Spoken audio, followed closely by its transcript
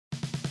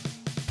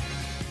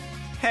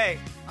Hey,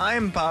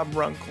 I'm Bob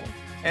Runkle,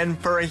 and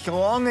for as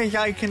long as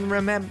I can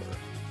remember,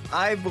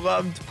 I've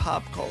loved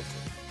pop culture.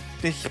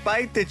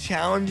 Despite the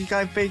challenges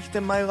I've faced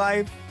in my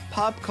life,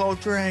 pop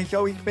culture has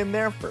always been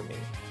there for me.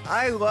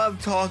 I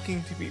love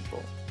talking to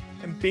people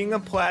and being a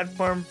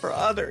platform for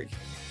others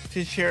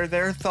to share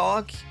their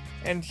thoughts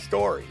and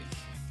stories.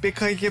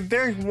 Because if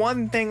there's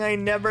one thing I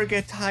never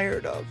get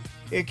tired of,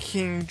 it's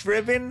seeing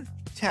driven,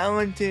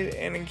 talented,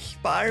 and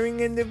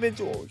inspiring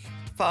individuals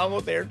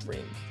follow their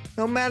dreams,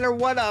 no matter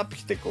what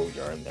obstacles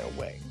are in their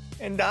way.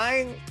 And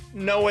I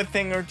know a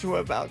thing or two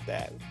about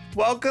that.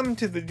 Welcome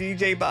to the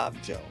DJ Bob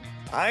Show.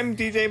 I'm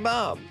DJ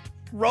Bob.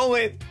 Roll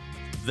it.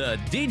 The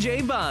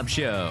DJ Bob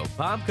Show.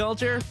 Pop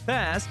culture,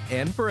 past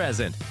and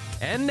present.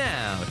 And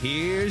now,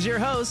 here's your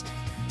host,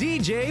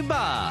 DJ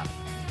Bob.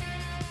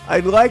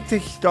 I'd like to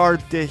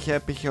start this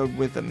episode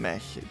with a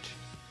message.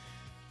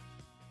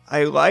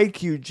 I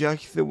like you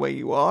just the way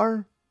you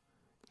are.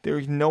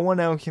 There's no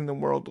one else in the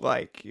world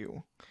like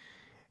you.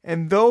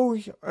 And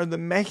those are the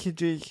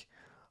messages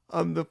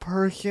of the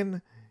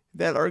person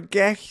that our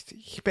guest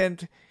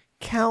spent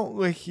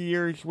countless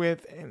years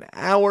with and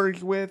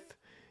hours with,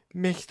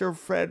 Mr.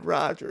 Fred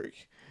Rogers.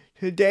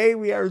 Today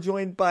we are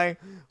joined by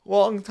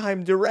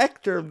longtime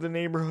director of the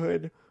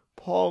neighborhood,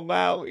 Paul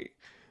Lally.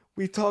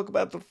 We talk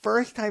about the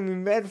first time we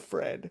met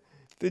Fred,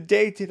 the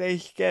day-to-day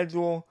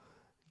schedule,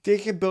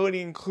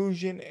 disability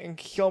inclusion, and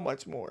so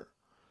much more.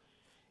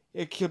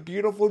 It's a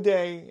beautiful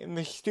day in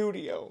the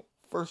studio,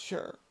 for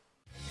sure.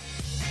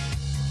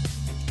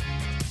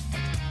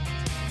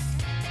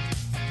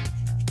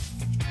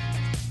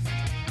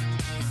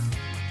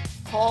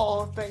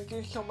 Paul, thank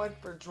you so much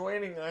for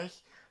joining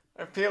us.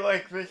 I feel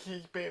like this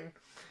has been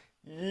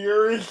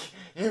years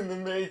in the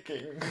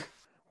making.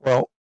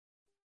 Well,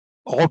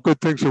 all good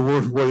things are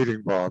worth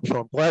waiting, Bob, so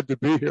I'm glad to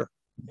be here.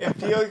 It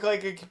feels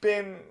like it's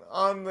been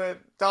on the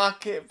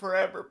docket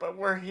forever, but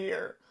we're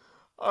here.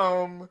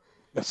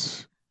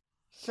 Yes.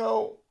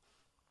 So,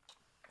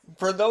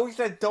 for those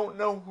that don't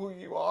know who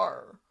you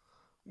are,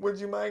 would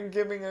you mind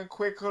giving a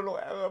quick little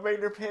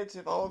elevator pitch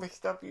of all the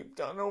stuff you've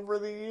done over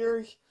the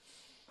years?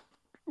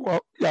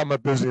 Well, yeah, I'm a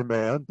busy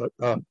man, but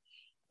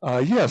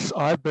yes,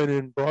 I've been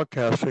in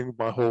broadcasting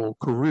my whole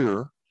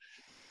career,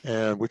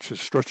 and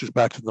stretches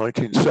back to the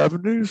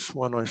 1970s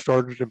when I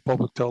started in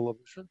public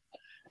television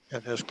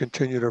and has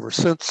continued ever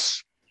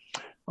since.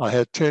 I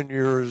had 10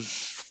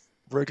 years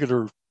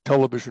regular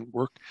television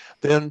work.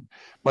 Then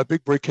my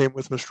big break came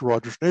with Mr.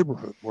 Rogers'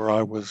 Neighborhood, where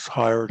I was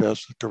hired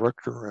as the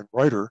director and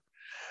writer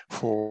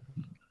for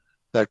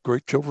that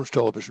great children's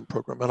television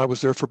program. And I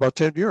was there for about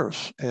 10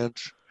 years and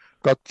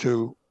got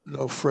to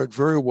know Fred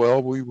very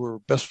well. We were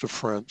best of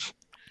friends.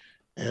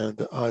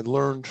 And I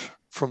learned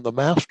from the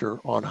master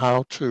on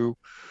how to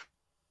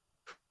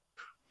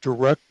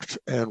direct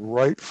and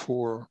write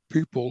for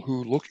people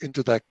who look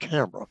into that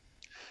camera.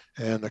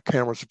 And the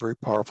camera's a very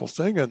powerful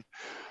thing. And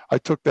I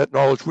took that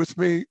knowledge with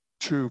me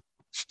to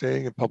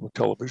staying in public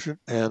television.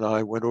 And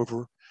I went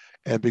over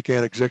and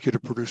began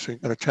executive producing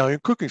an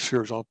Italian cooking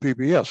series on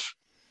PBS,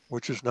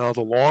 which is now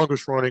the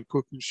longest running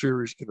cooking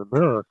series in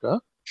America,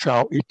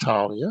 Ciao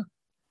Italia.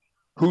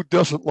 Who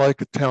doesn't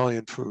like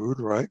Italian food,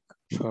 right?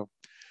 So,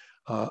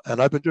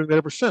 and I've been doing that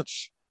ever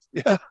since.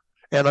 Yeah,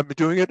 and I've been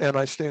doing it, and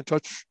I stay in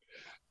touch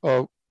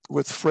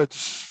with Fred's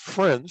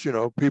friends,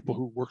 people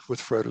who worked with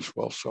Fred as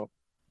well. So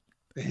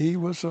he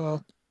was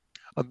a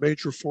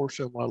major force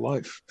in my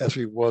life, as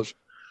he was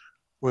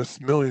with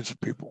millions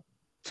of people,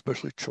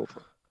 especially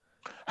children.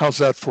 How's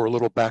that for a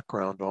little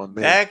background on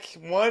me? That's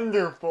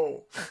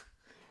wonderful.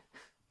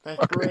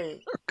 That's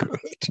great. Good.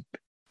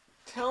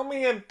 Tell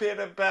me a bit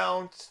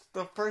about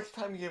the first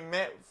time you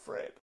met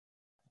Fred.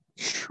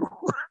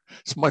 Sure.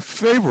 It's my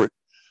favorite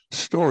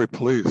story,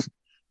 please.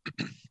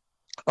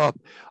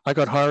 I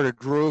got hired and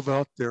drove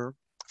out there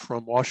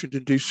from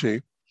Washington, D.C.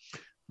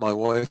 My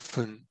wife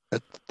and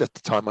at the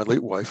time, my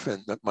late wife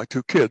and my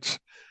two kids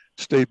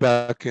stayed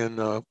back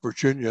in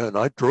Virginia, and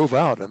I drove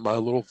out in my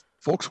little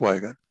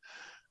Volkswagen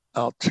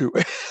out to,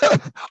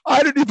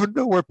 I didn't even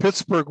know where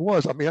Pittsburgh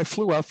was. I mean, I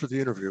flew out for the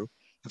interview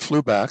and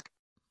flew back.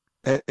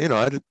 And,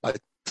 I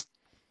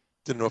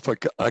didn't know if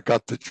I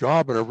got the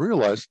job, and I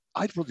realized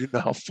I really didn't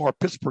know how far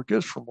Pittsburgh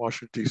is from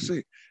Washington,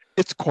 D.C.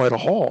 It's quite a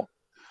haul.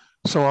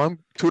 So I'm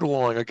tooting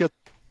along. I get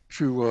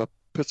to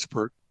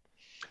Pittsburgh,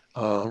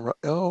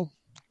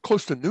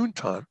 close to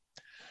noontime.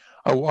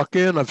 I walk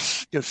in, I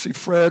see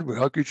Fred, we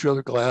hug each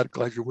other, glad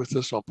you're with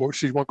us on board.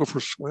 So you want to go for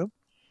a swim?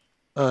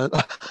 I'm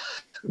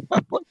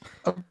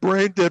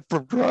brain dead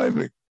from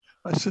driving.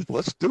 I said,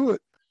 let's do it.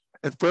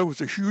 And Fred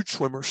was a huge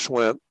swimmer,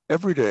 swam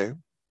every day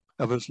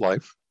of his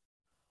life,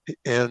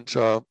 and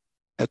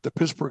at the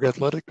Pittsburgh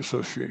Athletic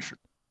Association.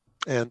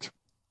 And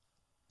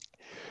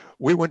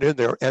we went in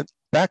there, and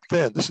back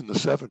then, this in the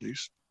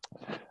 70s,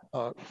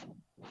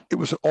 it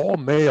was an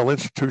all-male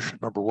institution,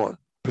 number one,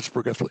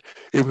 Pittsburgh Athletic.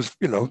 It was,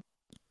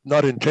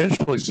 not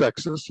intentionally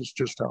sexist, it's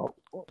just how it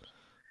was.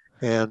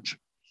 And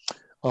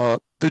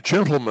the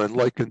gentlemen,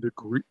 like in the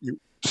Greek,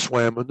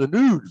 swam in the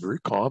nude, very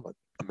common.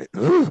 I mean,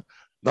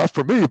 not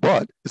for me,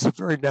 but it's a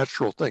very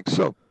natural thing.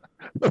 So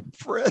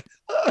Fred,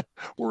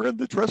 we're in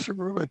the dressing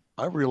room, and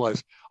I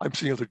realize I'm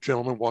seeing other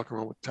gentlemen walking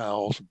around with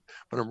towels,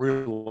 but I'm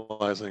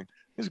realizing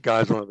these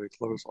guys don't have any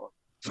clothes on.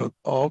 So,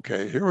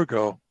 okay, here we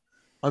go.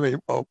 I mean,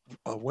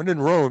 when in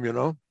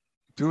Rome,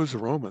 do as the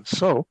Romans.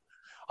 So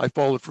I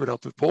followed Fred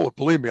out to the pole.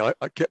 Believe me,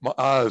 I kept my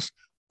eyes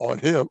on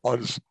him, on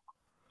his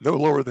no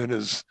lower than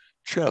his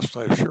chest.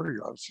 I assure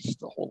you, I was just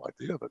the whole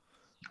idea of it.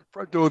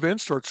 Fred dove in,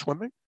 started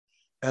swimming,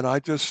 and I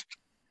just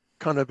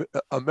kind of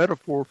a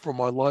metaphor for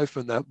my life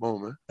in that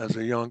moment as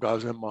a young guy. I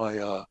was in my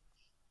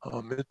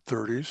mid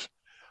 30s.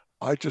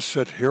 I just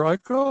said, here I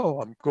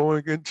go. I'm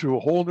going into a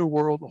whole new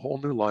world, a whole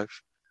new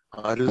life.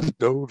 I just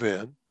dove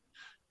in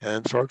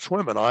and started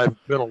swimming. I've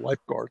been a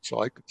lifeguard,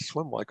 so I could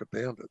swim like a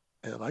bandit.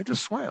 And I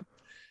just swam.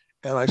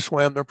 And I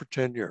swam there for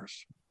 10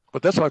 years.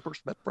 But that's how I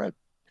first met Fred.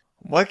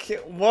 What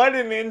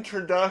an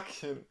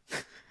introduction.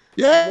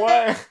 Yeah,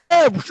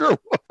 What? sure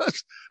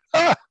was.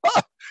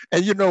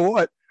 And you know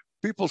what?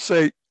 People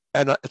say,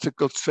 and it's a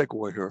good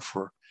segue here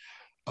for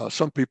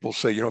some people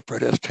say,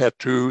 Fred has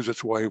tattoos.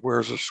 That's why he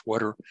wears a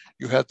sweater.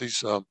 You have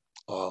these kind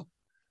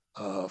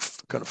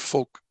of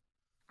folk,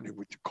 what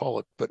would you call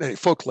it? But any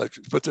folk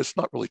legends. But it's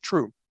not really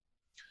true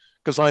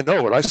because I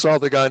know it. I saw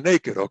the guy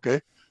naked,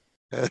 okay?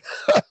 And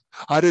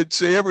I didn't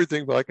see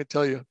everything, but I can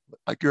tell you,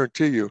 I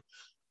guarantee you,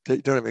 they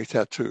don't have any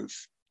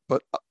tattoos.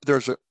 But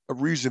there's a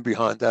reason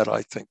behind that.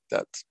 I think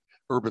that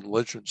urban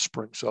legend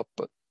springs up,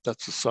 but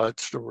that's a side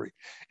story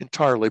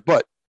entirely.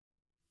 But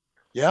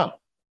yeah, it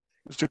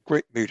was a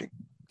great meeting.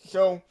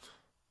 So,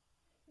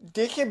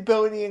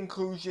 disability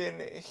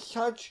inclusion is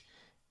such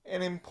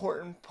an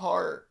important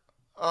part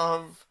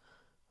of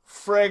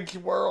Fred's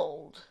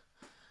world.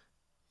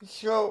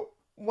 So,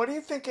 what do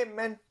you think it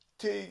meant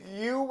to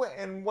you,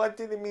 and what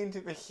did it mean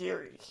to the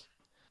series?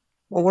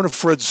 Well, one of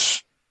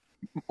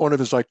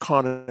his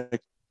iconic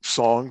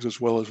songs, as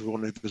well as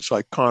one of his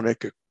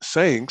iconic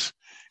sayings,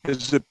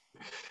 is that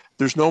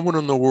there's no one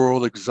in the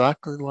world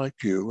exactly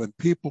like you, and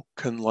people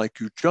can like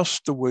you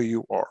just the way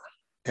you are.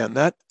 And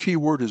that key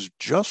word is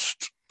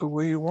just the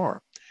way you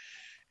are.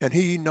 And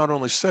he not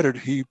only said it,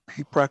 he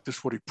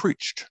practiced what he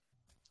preached.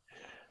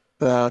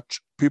 That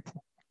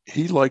people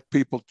he liked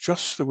people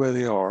just the way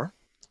they are,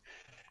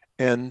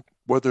 and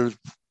whether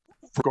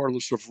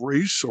regardless of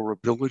race or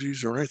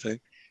abilities or anything,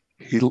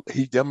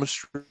 he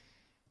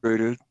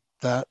demonstrated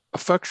that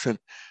affection.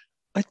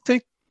 I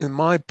think, in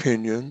my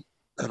opinion,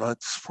 and I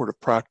sort of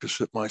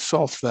practice it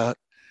myself, that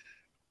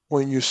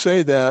when you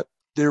say that,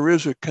 there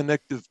is a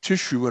connective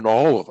tissue in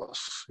all of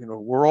us.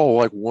 We're all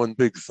like one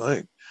big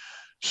thing.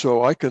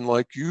 So I can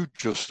like you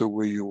just the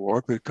way you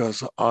are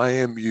because I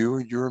am you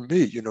and you're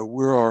me.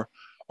 We are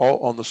all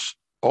on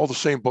all the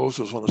same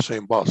bozos on the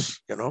same bus.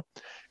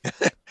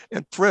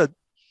 And Fred,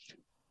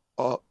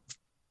 uh,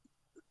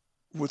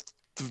 with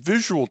the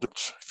visual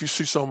difference, if you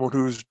see someone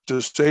who's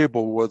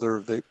disabled,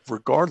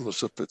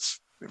 regardless if it's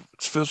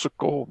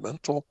physical,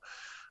 mental,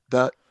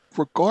 that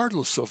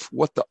regardless of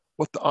what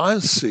the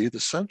eyes see, the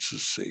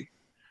senses see,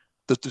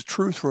 that the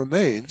truth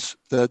remains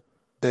that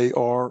they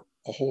are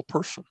a whole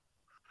person.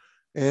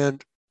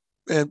 And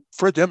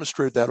Fred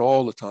demonstrated that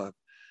all the time.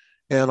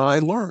 And I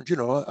learned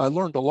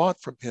a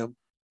lot from him.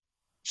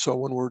 So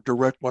when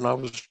I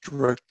was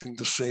directing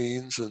the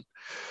scenes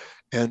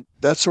and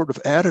that sort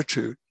of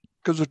attitude,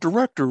 because a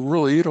director,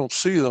 really, you don't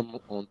see them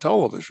on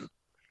television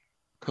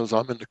because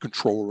I'm in the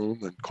control room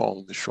and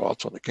calling the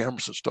shots on the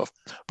cameras and stuff.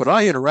 But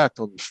I interact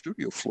on the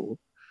studio floor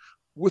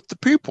with the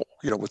people,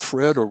 with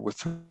Fred or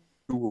with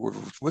who was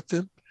with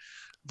him.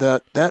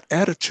 That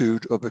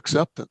attitude of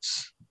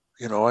acceptance,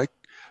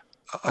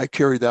 I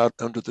carried out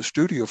under the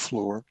studio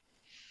floor,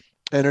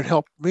 and it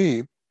helped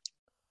me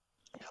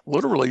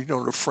literally,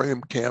 to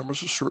frame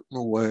cameras a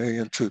certain way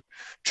and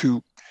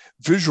to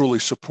visually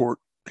support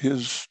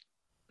his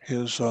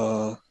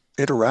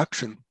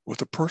interaction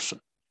with a person,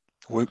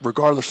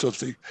 regardless of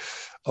the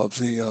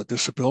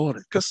disability,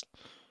 because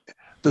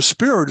the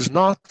spirit is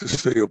not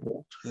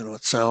disabled.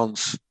 It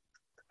sounds.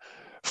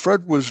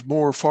 Fred was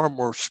far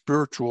more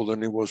spiritual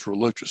than he was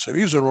religious. And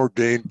he's an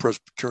ordained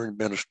Presbyterian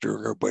minister,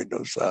 and everybody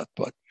knows that.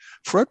 But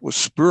Fred was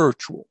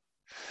spiritual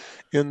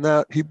in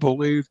that he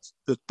believed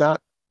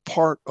that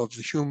part of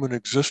the human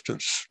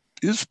existence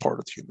is part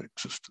of the human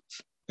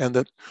existence, and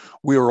that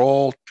we are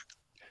all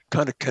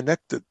kind of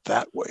connected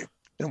that way.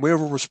 And we have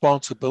a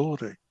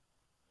responsibility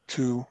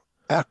to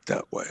act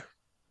that way.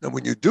 And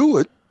when you do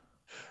it,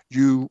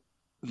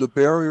 the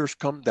barriers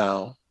come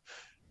down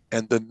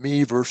and the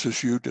me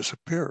versus you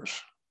disappears.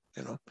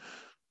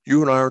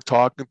 You and I are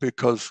talking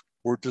because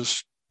we're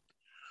just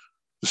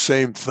the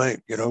same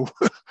thing,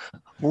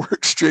 we're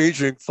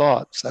exchanging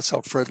thoughts. That's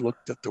how Fred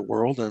looked at the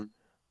world, and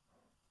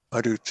I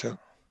do too.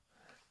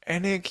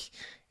 And it's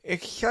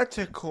such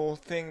a cool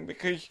thing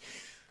because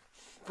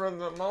from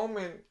the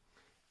moment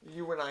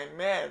you and I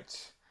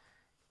met,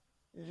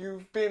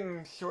 you've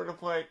been sort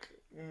of like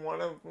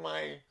one of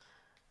my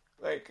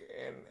like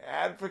an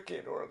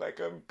advocate or like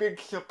a big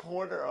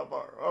supporter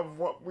of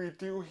what we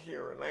do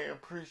here, and I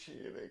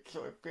appreciate it.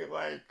 So I feel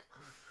like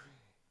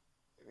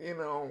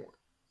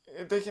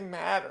it doesn't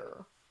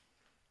matter.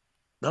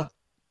 No,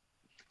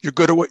 You're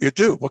good at what you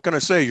do. What can I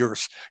say? You're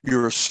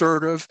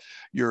assertive.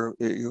 You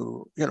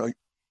know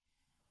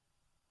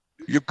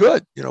you're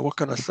good. What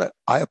can I say?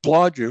 I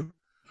applaud you.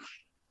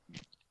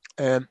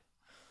 And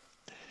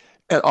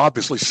and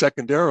obviously,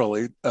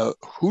 secondarily,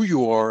 who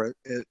you are,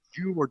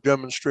 you are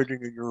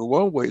demonstrating in your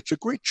own way. It's a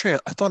great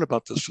chance. I thought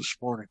about this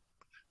morning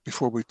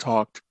before we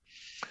talked.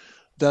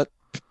 That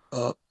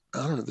I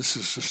don't know. This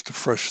is just a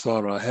fresh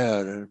thought I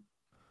had, and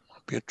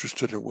I'd be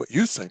interested in what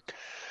you think.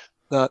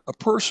 That a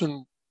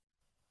person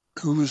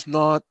who is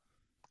not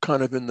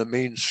kind of in the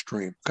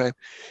mainstream, okay,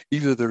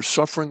 either they're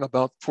suffering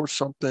for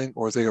something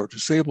or they are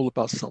disabled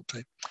about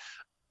something,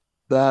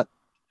 that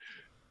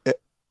it,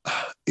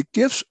 it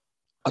gives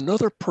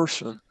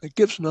it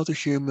gives another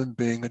human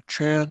being a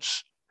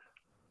chance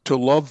to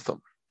love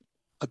them.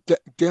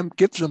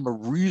 Gives them a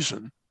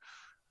reason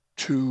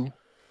to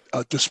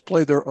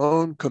display their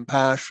own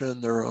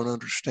compassion, their own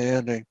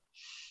understanding,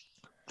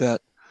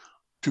 that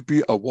to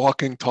be a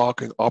walking,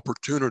 talking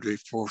opportunity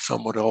for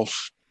someone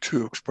else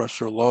to express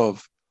their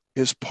love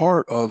is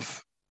part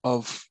of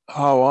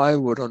how I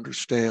would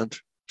understand.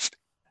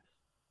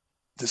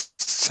 This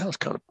sounds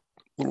kind of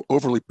a little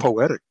overly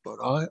poetic, but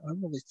I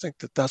really think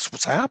that that's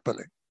what's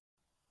happening.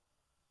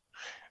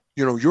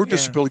 Your Yeah.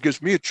 disability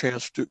gives me a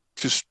chance to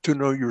just to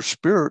know your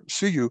spirit,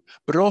 see you,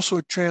 but also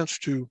a chance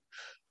to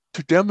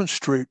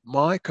demonstrate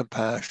my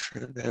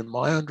compassion and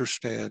my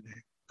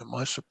understanding and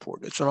my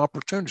support. It's an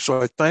opportunity.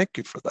 So I thank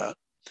you for that.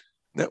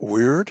 Isn't that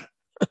weird?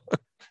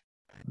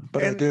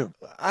 But I And do.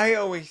 I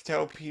always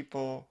tell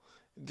people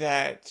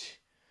that,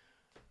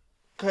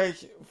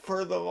 because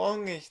for the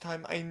longest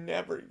time, I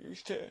never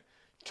used to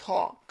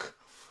talk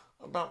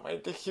about my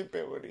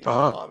disability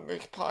Uh-huh. on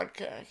this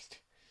podcast.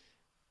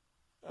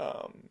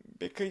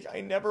 Because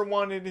I never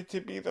wanted it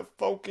to be the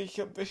focus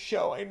of the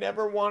show. I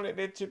never wanted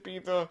it to be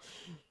for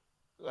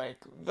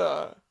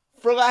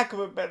lack of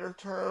a better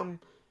term,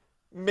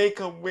 make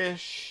a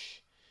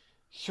wish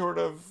sort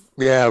of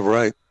Yeah,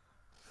 right.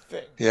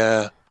 thing.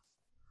 Yeah.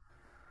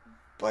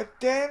 But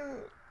then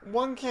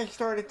once I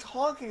started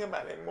talking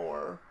about it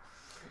more,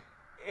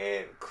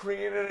 it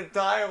created a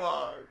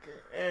dialogue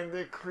and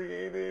it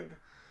created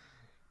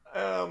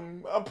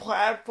a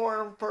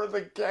platform for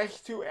the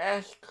guests to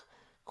ask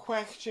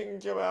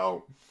questions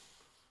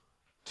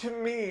to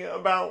me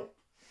about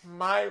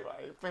my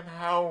life and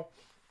how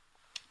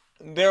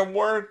their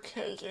work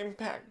has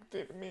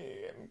impacted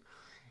me, and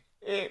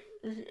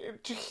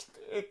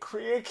it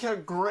creates a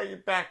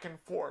great back and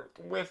forth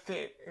with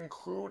it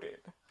included.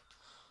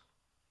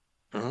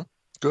 Mhm.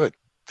 Good.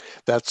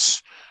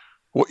 That's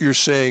what you're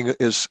saying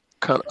is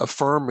kind of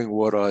affirming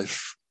what I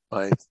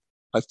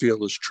I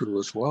feel is true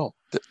as well.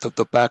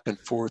 The back and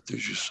forth,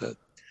 as you said,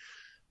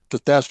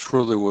 that's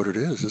really what it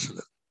is, isn't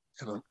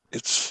it?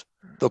 It's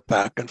the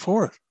back and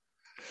forth.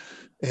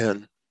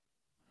 And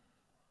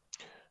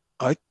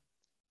I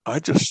I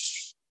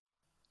just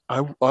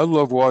I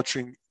love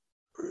watching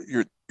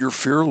your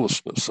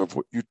fearlessness of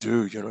what you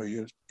do.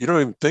 You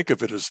don't even think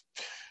of it as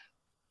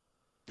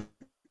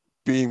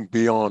being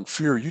beyond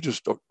fear. You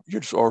just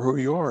are who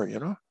you are.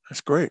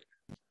 That's great.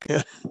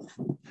 Yeah,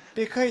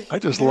 Because I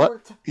just let.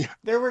 Yeah.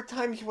 there were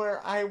times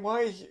where I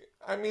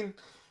mean,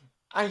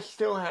 I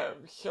still have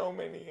so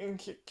many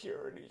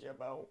insecurities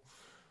about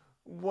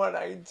what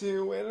I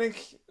do, and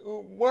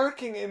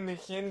working in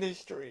this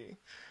industry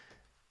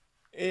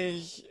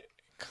is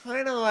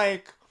kind of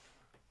like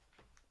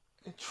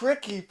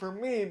tricky for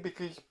me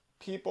because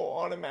people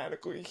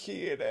automatically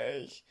see it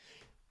as,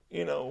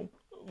 you know,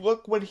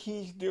 look what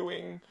he's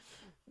doing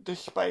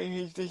despite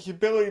his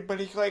disability, but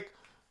he's like,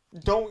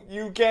 don't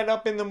you get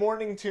up in the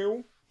morning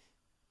too?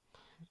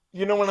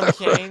 You know what I'm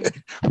saying?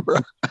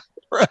 Right,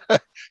 right.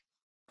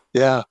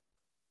 Yeah,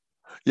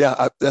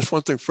 yeah. That's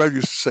one thing Fred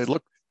used to say.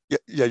 Look,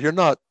 yeah, you're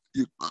not.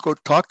 You go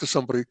talk to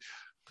somebody.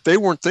 They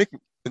weren't thinking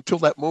until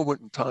that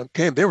moment in time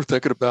came. They were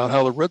thinking about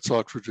how the Red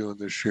Sox were doing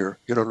this year.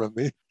 You know what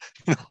I mean?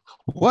 You know,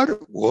 what?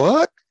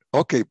 What?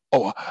 Okay.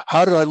 Oh,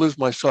 how did I lose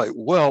my sight?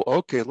 Well,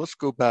 okay. Let's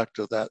go back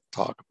to that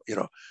talk.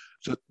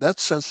 So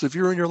that's sensitive.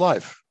 You're in your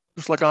life,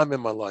 just like I'm in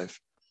my life,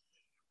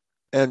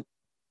 and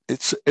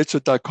it's a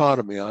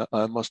dichotomy.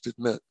 I must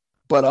admit.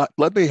 But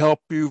let me help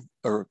you,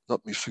 or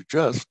let me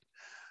suggest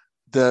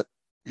that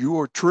you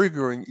are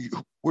triggering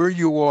where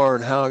you are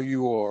and how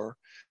you are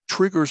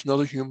triggers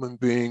another human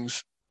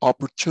being's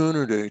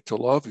opportunity to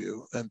love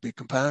you and be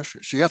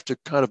compassionate. So you have to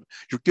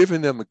you're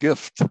giving them a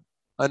gift.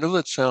 I know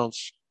that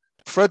sounds,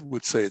 Fred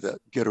would say that,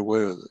 get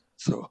away with it.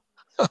 So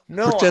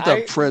No, pretend I'm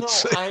I Fred. no,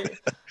 I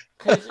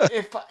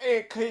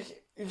because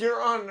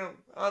you're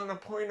on the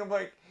point of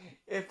like,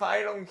 if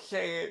I don't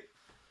say it,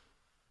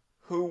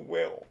 who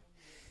will?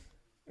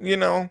 You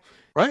know,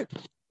 Right?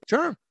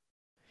 Sure.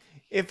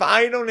 if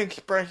I don't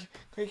express,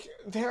 because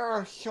there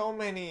are so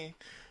many.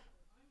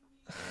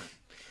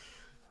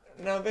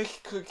 Now this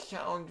could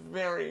sound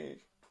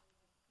very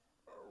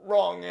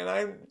wrong, and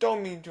I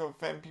don't mean to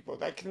offend people.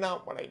 That's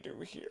not what I do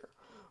here.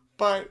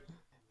 But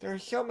there are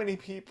so many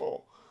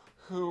people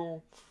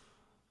who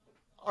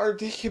are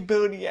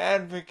disability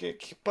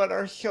advocates, but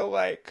are so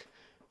like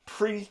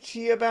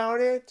preachy about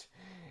it,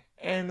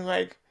 and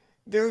like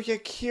there's a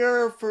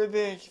cure for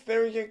this.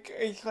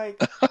 It's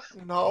like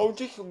no,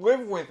 just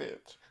live with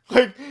it.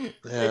 Like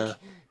Yeah.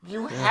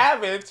 you Yeah.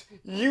 have it,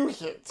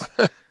 use it.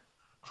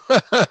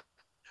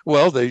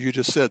 Well, you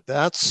just said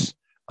that's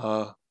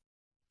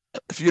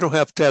if you don't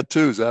have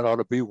tattoos, that ought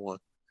to be one.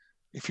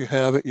 If you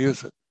have it,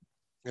 use it.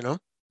 You know,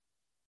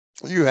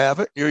 you have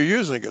it, you're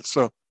using it.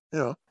 So, you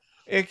know,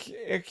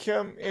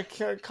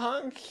 It's a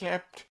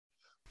concept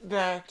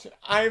that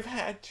I've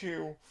had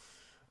to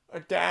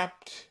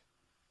adapt,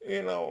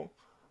 you know,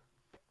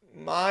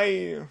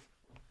 my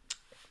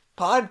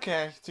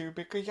podcast to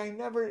because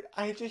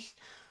I just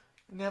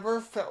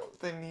never felt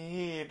the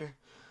need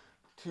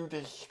to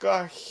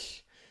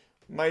discuss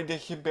my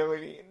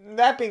disability.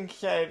 That being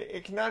said,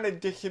 it's not a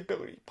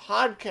disability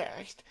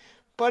podcast,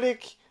 but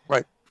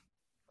right.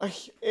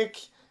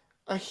 it's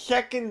a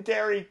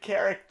secondary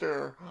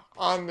character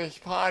on this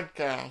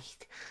podcast.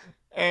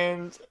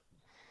 And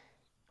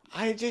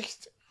I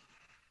just,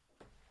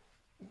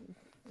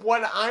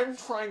 what I'm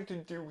trying to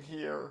do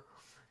here,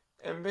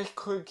 and this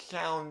could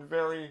sound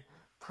very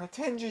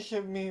pretentious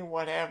of me,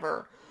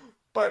 whatever,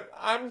 but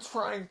I'm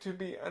trying to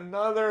be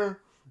another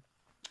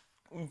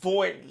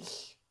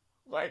voice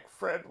like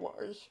Fred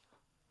was.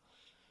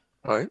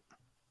 Right.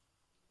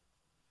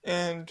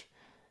 And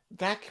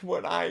that's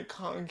what I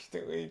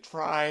constantly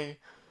try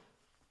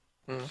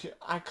Mm.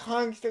 I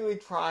constantly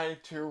try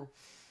to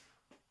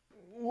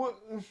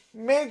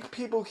make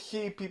people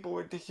see people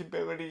with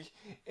disabilities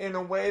in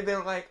a way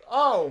they're like,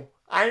 oh,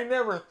 I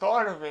never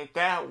thought of it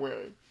that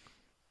way.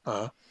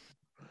 Uh,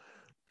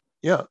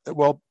 yeah.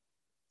 Well,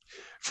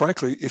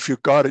 frankly, if you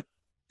got it,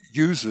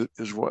 use it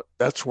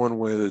that's one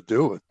way to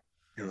do it.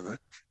 You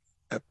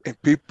know,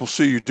 and people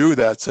see you do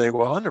that saying,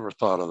 well, I never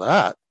thought of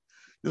that.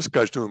 This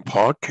guy's doing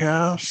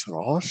podcasts and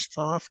all this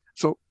stuff.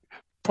 So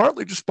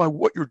partly just by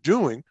what you're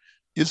doing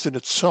is in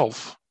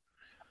itself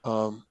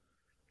um,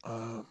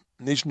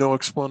 needs no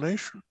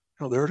explanation.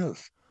 Oh, there it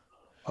is.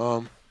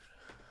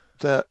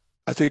 That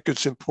I think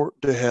it's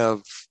important to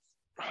have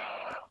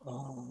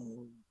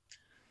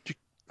to,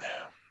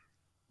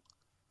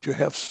 to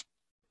have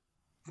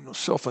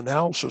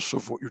self-analysis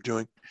of what you're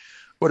doing.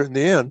 But in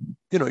the end,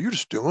 you're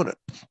just doing it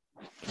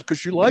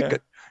because you like Yeah.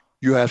 it.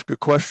 You ask good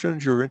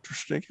questions. You're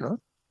interesting.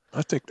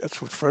 I think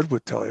that's what Fred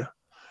would tell you.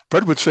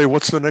 Fred would say,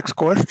 "What's the next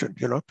question?"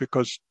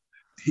 Because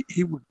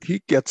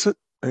he gets it.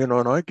 And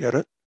I get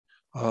it.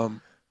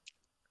 Um,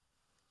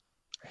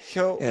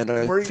 So and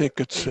I think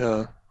it's.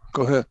 Go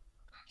ahead.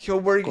 So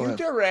were Go you ahead.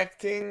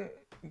 directing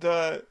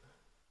the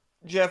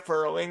Jeff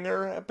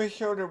Erlinger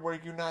episode, or were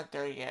you not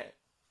there yet?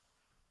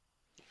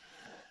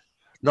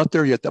 Not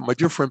there yet. That my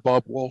dear friend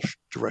Bob Walsh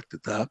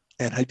directed that,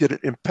 and he did an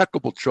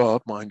impeccable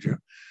job, mind you.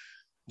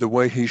 The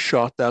way he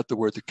shot that, the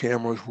way the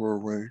cameras were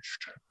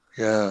arranged,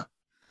 yeah,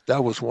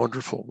 that was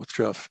wonderful with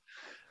Jeff.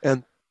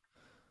 And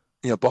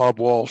Bob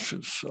Walsh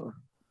is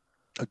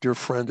a dear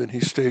friend, and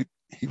he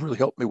really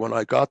helped me when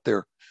I got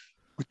there.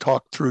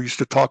 Used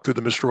to talk through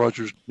the Mr.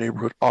 Rogers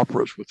neighborhood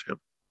operas with him.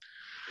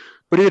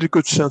 But he had a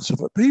good sense of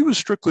it. But he was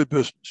strictly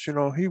business.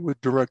 He would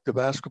direct the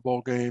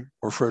basketball game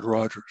or Fred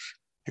Rogers.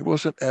 He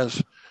wasn't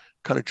as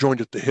kind of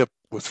joined at the hip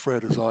with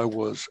Fred as I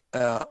was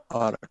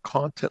on a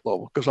content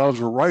level because I was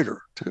a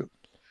writer too.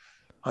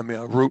 I mean,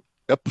 I wrote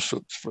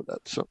episodes for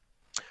that. So,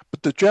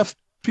 but the Jeff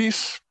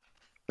piece,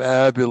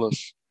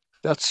 fabulous.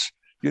 That's,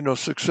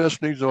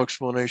 success needs no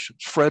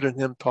explanations. Fred and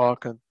him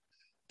talking,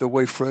 the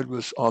way Fred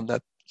was on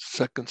that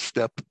second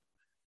step,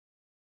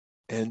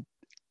 and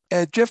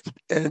Jeff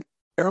and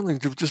Erling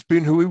just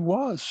being who he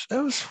was. It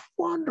was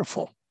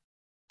wonderful.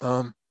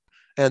 And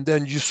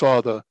then you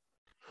saw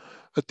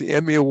at the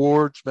Emmy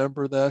Awards,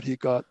 remember that he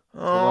got the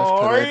Oh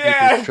Lifetime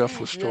Emmy because Jeff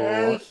was still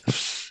alive.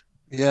 yes.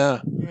 Yeah,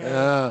 Yes.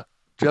 yeah.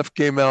 Jeff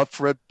came out,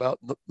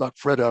 knocked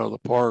Fred out of the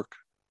park.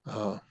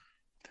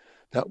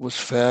 That was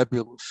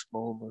fabulous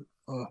moment.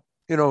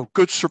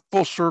 Good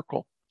full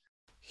circle.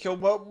 So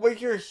what was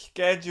your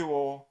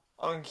schedule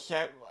on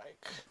set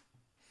like?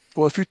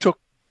 Well,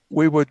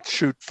 we would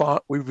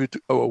do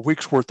a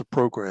week's worth of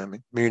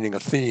programming, meaning a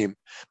theme.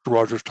 Mr.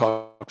 Rogers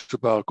talks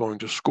about going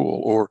to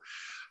school, or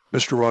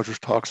Mr. Rogers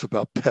talks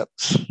about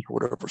pets, or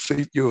whatever. So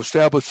you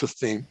establish a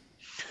theme.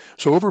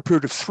 So over a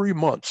period of 3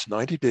 months,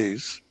 90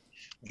 days,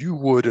 you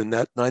would, in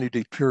that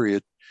 90-day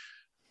period,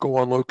 go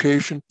on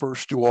location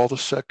first, do all the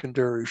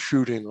secondary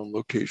shooting on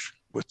location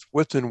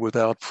with and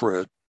without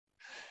Fred.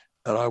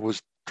 And I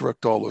was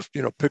direct all those,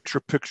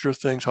 picture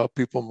things, how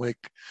people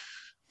make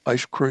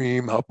ice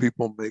cream, how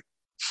people make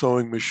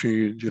sewing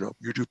machines, you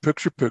do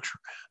picture.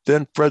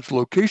 Then Fred's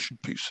location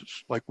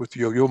pieces, like with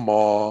Yo-Yo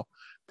Ma,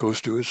 goes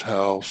to his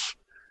house,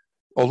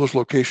 all those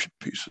location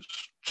pieces.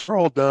 They're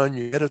all done.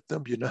 You edit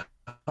them, you know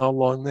how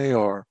long they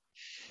are.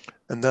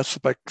 And that's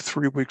like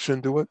 3 weeks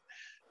into it.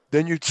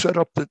 Then you'd set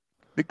up the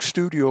big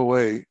Studio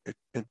A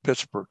in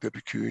Pittsburgh,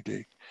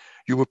 WQED.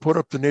 You would put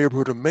up the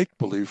neighborhood of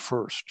make-believe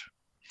first.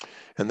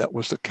 And that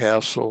was the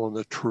castle and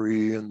the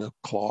tree and the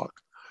clock.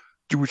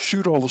 You would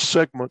shoot all the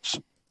segments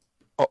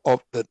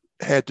that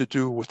had to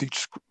do with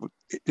each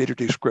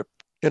day-to-day script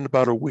in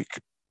about a week.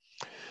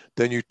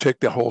 Then you take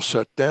that whole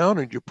set down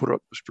and you put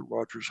up Mr.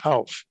 Rogers'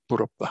 house,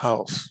 put up the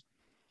house.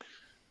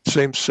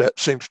 Same set,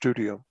 same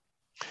studio.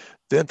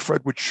 Then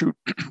Fred would shoot,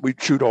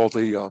 we'd shoot all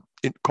the,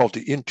 called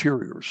the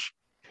interiors.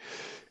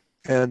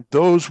 And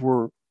those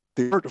were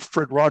the art of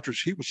Fred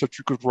Rogers. He was such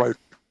a good writer.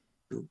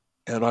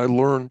 And I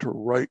learned to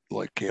write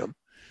like him,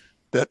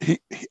 that he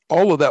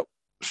all of that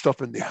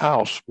stuff in the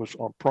house was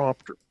on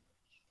prompter.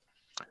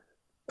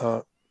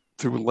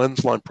 Through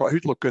lens line,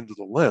 he'd look into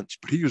the lens,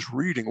 but he was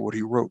reading what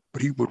he wrote.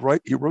 But he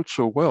wrote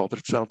so well that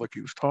it sounded like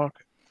he was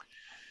talking.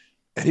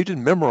 And he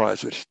didn't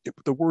memorize it.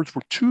 The words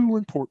were too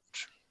important.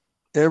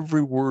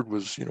 Every word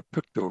was,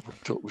 picked over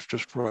until it was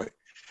just right.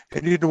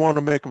 And he didn't want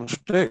to make a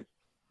mistake.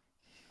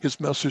 His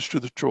message to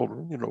the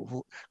children,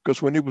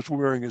 because when he was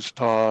wearing his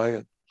tie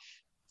and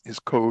his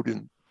coat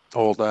and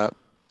all that,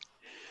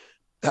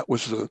 that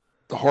was the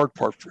hard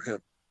part for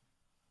him.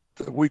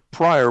 The week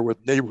prior,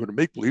 with Neighborhood of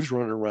Make Believe,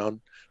 running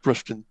around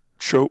dressed in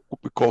what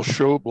we call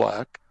show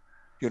black,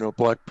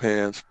 black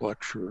pants,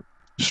 black shirt,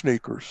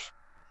 sneakers,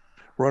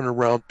 running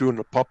around doing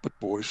the puppet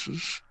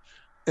voices,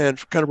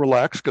 and kind of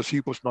relaxed because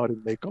he was not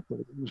in makeup, but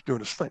he was doing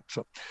his thing.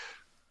 So,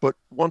 but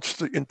once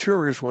the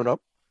interiors went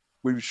up,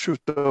 we would shoot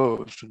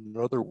those in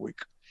another week.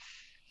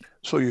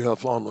 So you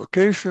have On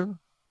Location,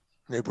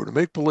 Neighborhood of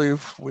Make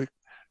Believe week,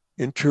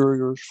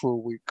 interiors for a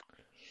week.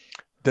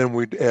 Then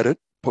we'd edit,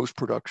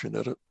 post-production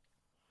edit.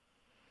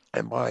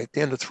 And by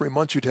the end of 3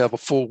 months, you'd have a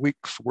full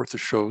week's worth of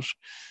shows,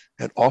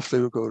 and off they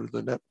would go to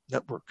the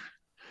network.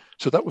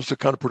 So that was the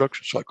kind of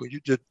production cycle. You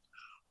did,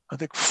 I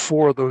think,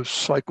 4 of those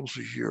cycles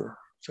a year.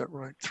 Is that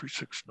right? 3,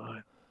 6,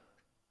 9.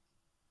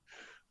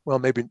 Well,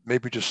 maybe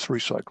just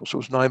 3 cycles. So it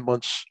was 9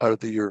 months out of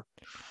the year.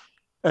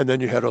 And then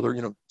you had other,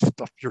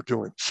 stuff you're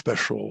doing,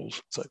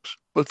 specials, things.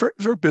 But very,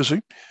 very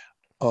busy.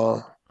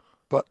 And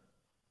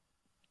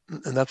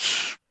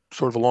that's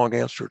sort of a long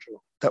answer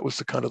to that was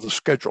the kind of the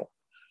schedule.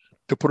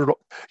 To put it,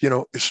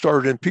 it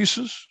started in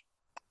pieces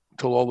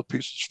until all the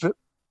pieces fit,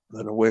 and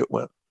then away it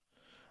went.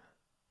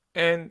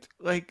 And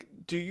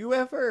do you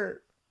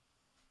ever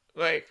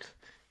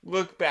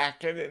look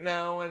back at it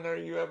now, and are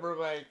you ever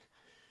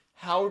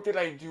how did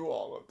I do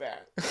all of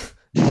that?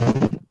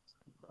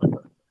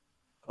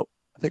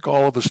 I think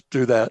all of us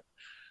do that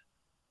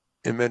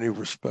in many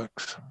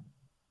respects.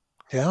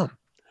 Yeah.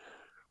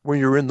 When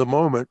you're in the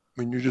moment,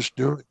 when you're just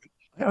doing it.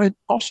 I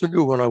also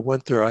knew when I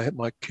went there,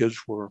 my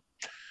kids were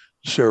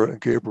Sarah and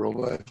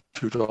Gabriel. I have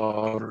 2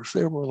 daughters.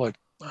 They were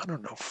I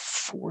don't know,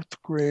 4th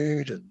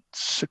grade and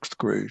 6th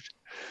grade.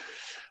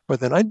 But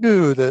then I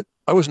knew that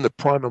I was in the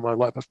prime of my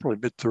life. I was probably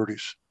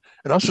mid-30s.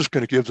 And I was just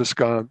going to give this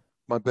guy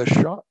my best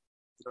shot,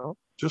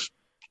 just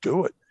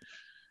do it.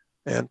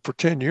 And for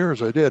 10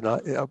 years I did.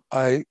 And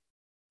I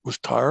was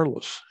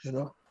tireless, I'd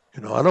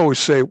always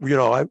say,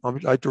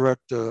 I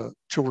direct a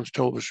children's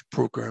television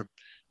program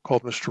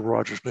called Mr.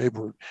 Rogers'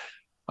 Neighborhood.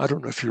 I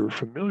don't know if you're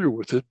familiar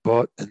with it,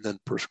 and then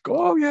person go,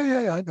 oh,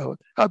 yeah, I know it.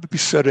 I would be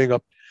setting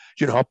up,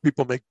 how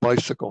people make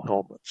bicycle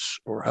helmets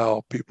or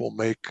how people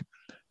make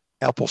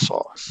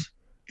applesauce,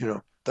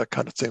 that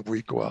kind of thing where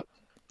you go out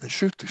and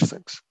shoot these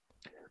things.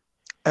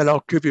 And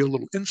I'll give you a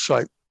little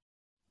insight.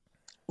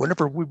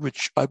 Whenever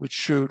I would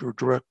shoot or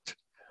direct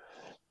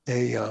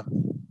a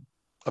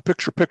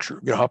picture,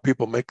 how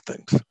people make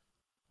things.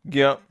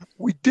 Yeah.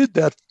 We did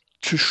that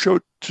to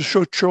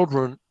show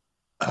children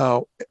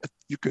how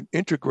you can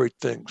integrate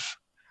things.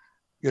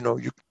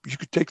 You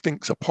could take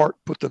things apart,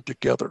 put them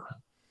together.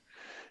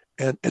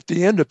 And at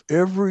the end of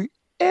every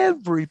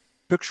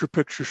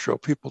picture show,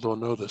 people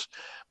don't know this,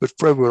 but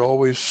Fred would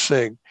always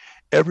sing,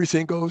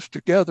 everything goes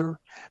together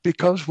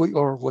because we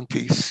are one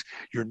piece.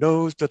 Your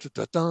nose, da da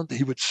da da.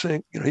 He would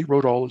sing, he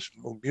wrote all his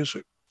own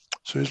music.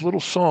 So his little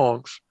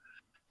songs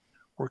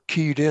were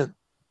keyed in.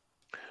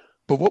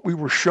 But what we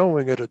were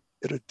showing at a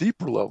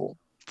deeper level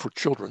for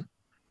children,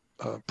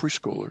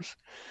 preschoolers,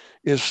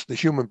 is the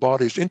human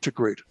body is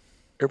integrated.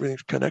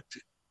 Everything's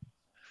connected.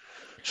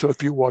 So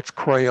if you watch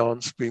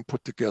crayons being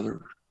put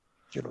together,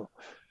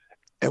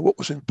 and what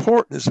was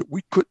important is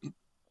that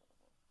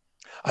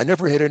I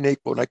never had an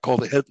what I call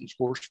the headless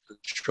horseman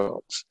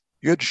shots.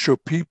 You had to show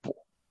people,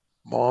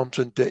 moms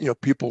and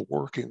people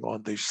working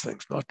on these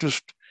things, not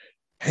just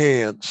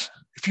hands.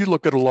 If you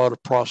look at a lot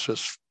of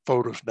processed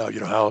photos now,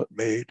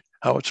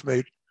 how it's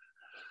made.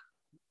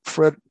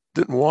 Fred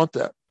didn't want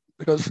that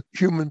because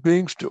human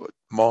beings do it.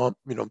 Mom,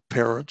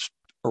 parents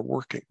are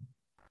working.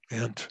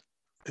 And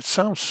it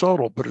sounds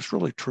subtle, but it's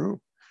really true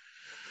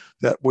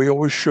that we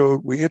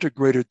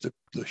integrated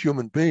the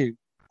human being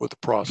with the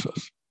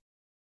process.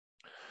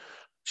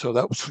 So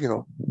that was,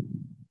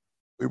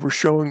 we were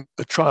showing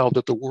a child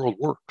that the world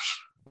works.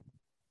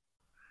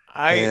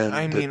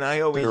 I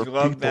always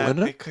love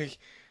that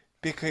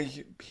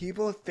because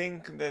people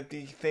think that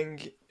these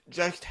things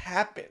just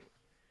happen.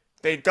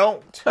 They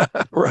don't.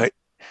 Right.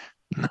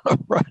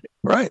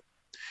 Right.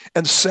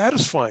 And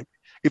satisfying.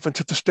 Even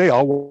to this day,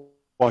 I'll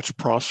watch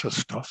process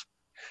stuff.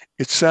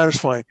 It's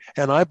satisfying.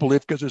 And I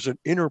believe because there's an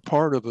inner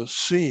part of us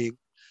seeing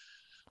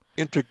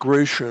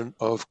integration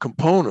of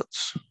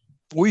components.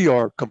 We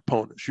are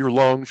components, your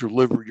lungs, your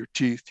liver, your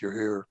teeth, your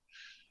hair,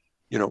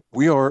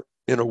 we are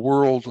in a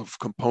world of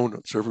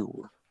components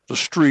everywhere. The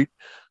street,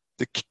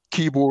 the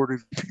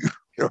keyboard,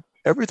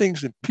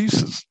 everything's in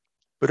pieces,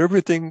 but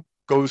everything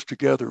goes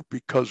together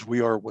because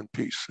we are one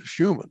piece as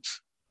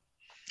humans.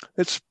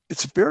 It's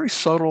very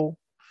subtle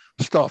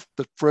stuff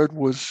that Fred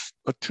was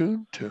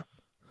attuned to,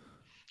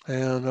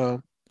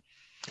 and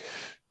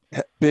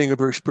being a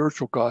very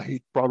spiritual guy,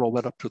 he brought all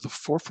that up to the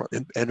forefront,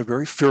 and a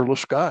very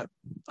fearless guy.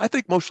 I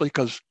think mostly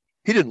because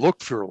he didn't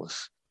look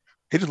fearless.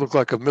 He didn't look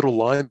like a middle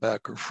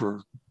linebacker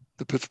for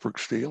the Pittsburgh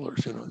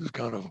Steelers. This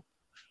kind of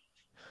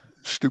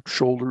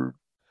stoop-shouldered,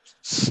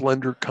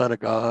 slender kind of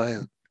guy,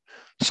 and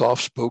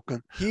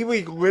soft-spoken. He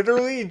was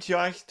literally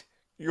just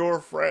your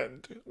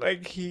friend.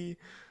 Like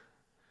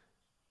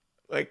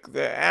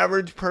the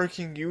average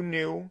person you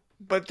knew,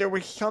 but there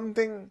was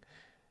something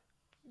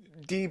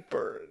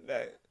deeper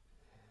that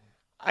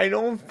I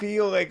don't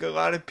feel like a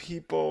lot of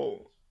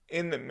people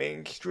in the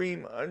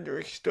mainstream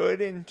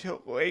understood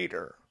until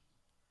later.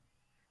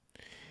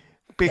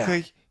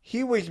 Because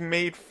he was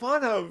made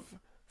fun of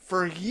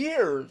for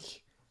years.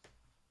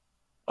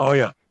 Oh,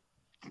 yeah.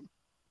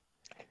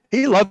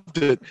 He loved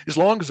it as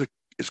long as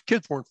his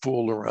kids weren't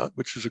fooled around,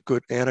 which is a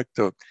good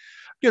anecdote.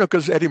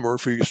 Because Eddie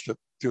Murphy used to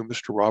do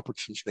Mr.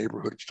 Robertson's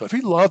Neighborhood and stuff. He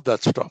loved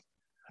that stuff.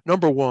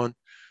 Number one,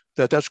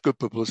 that's good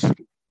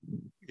publicity.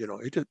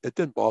 It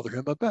didn't bother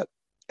him a bit.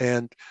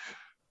 And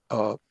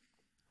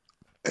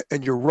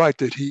you're right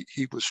that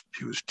he was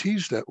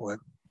teased that way.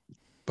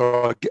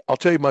 But I'll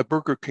tell you my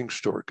Burger King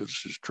story because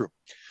this is true.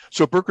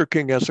 So Burger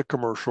King has a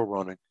commercial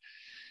running,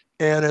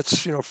 and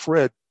it's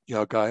Fred,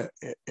 a guy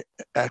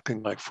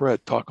acting like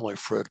Fred, talking like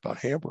Fred about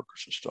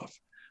hamburgers and stuff.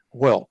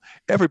 Well,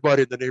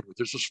 everybody in the neighborhood,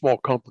 there's a small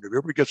company,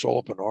 everybody gets all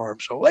up in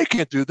arms. So they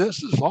can't do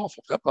this. This is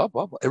awful. Blah,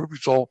 blah, blah.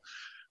 Everybody's all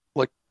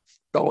like,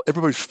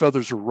 everybody's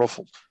feathers are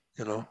ruffled.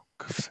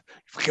 If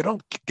we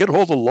don't get a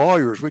hold of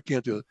lawyers, we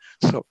can't do it.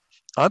 So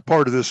I'm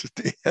part of this at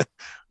the end.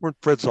 We're in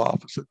Fred's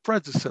office, and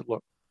Fred just said,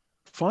 "Look,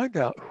 find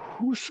out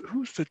who's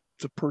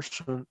the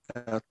person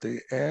at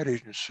the ad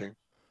agency.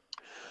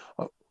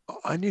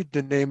 I need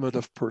the name of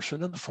the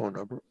person and the phone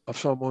number of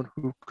someone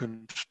who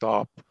can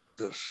stop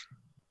this."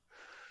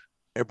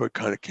 Everybody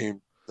kind of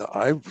came.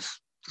 I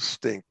was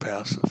staying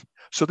passive.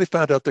 So they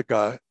found out the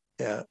guy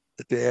at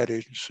the ad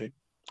agency,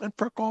 and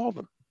Fred called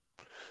him.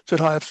 Said,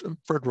 "Hi, I'm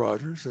Fred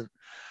Rogers,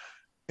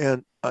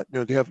 and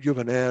you have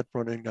an ad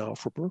running now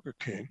for Burger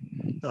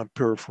King." I'm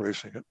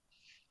paraphrasing it.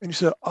 And he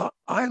said,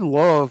 "I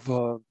love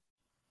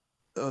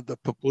the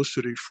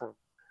publicity from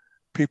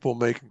people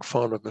making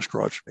fun of Mr.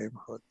 Rogers'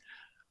 Neighborhood,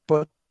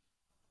 but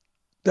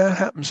that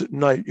happens at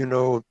night,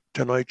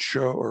 Tonight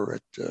Show or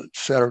at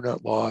Saturday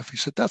Night Live." He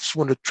said, "That's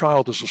when a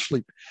child is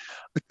asleep.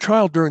 A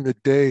child during the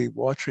day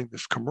watching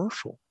this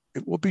commercial,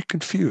 it will be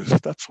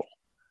confused. That's all.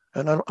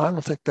 And I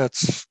don't think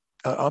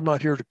I'm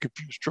not here to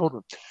confuse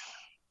children.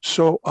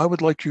 So I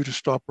would like you to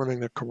stop running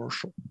the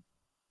commercial."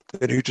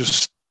 And he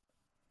just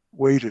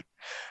waited.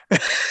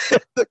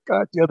 The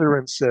guy at the other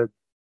end said,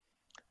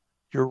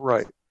 "You're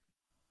right.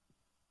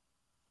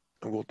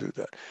 And we'll do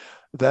that."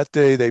 That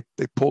day, they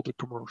pulled the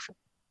commercial.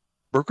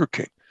 Burger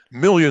King,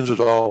 millions of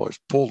dollars,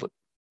 pulled it.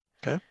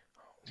 Okay.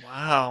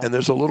 Wow. And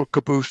there's a little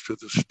caboose to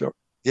the story.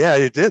 Yeah,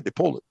 they did. They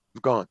pulled it.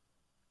 It's gone.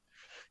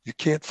 You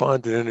can't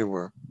find it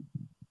anywhere.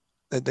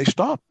 And they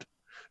stopped.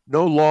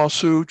 No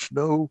lawsuits,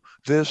 no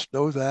this,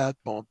 no that,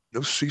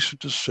 no cease and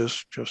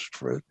desist, just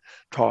Fred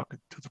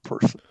talking to the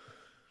person.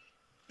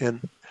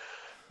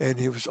 And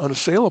he was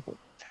unassailable.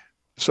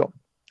 So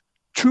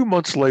 2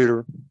 months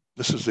later,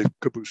 this is a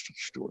caboose to the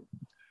story.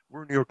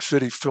 We're in New York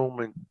City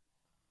filming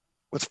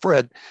with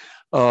Fred,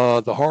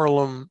 the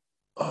Harlem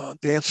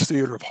Dance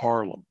Theater of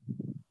Harlem.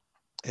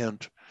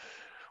 And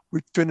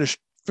we finished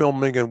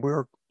filming, and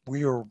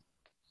we are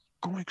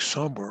going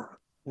somewhere.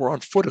 We're on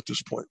foot at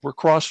this point. We're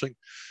crossing,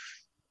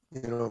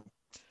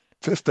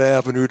 Fifth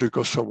Avenue to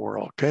go somewhere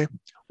else, okay?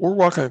 We're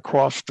walking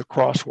across the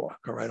crosswalk,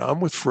 all right? I'm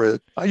with Fred.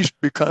 I used to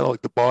be kind of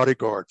like the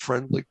bodyguard,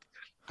 friendly,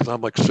 because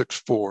I'm like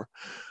 6'4",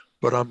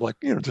 but I'm like,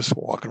 just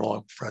walking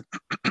along with Fred.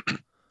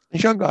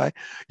 This young guy,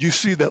 you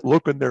see that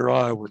look in their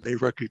eye when they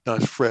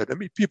recognize Fred. I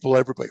mean,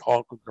 everybody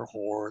honking their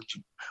horns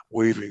and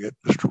waving at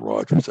Mr.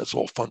 Rogers. That's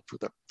all fun for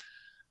them.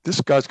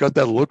 This guy's got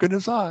that look in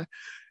his eye.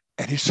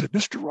 And he said,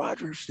 "Mr.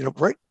 Rogers,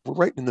 we're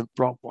right in the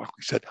wrong walk."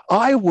 He said,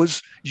 "I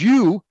was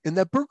you in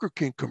that Burger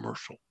King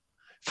commercial."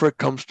 Fred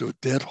comes to a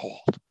dead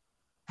halt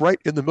right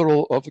in the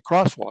middle of the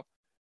crosswalk.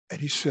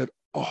 And he said,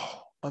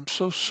 "Oh, I'm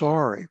so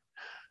sorry.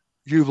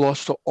 You've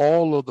lost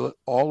all of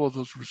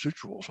those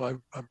residuals.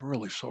 I'm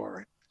really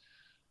sorry."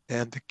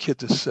 And the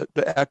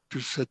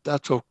actor said,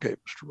 "That's okay,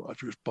 Mr.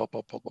 Rogers, blah,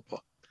 blah, blah, blah,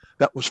 blah."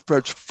 That was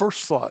Fred's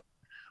first thought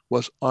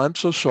was, "I'm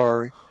so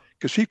sorry,"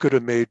 because he could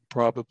have made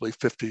probably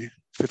 50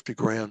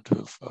 grand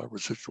of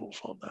residuals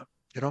on that.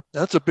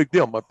 That's a big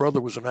deal. My brother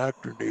was an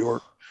actor in New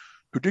York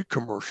who did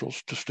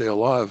commercials to stay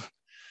alive,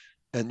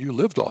 and you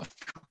lived off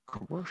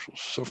commercials.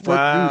 So Fred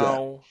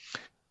knew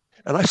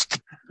that.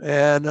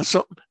 And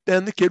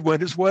then the kid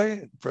went his way,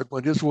 and Fred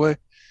went his way,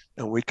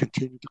 and we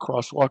continued to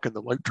crosswalk, and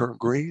the light turned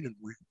green, and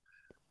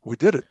we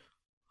did it.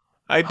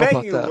 I How bet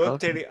about you that, huh?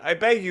 looked at it. I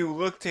bet you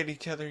looked at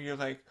each other. You're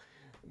like,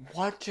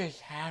 what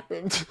just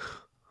happened?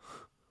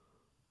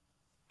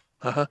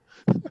 Uh-huh.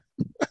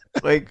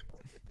 like,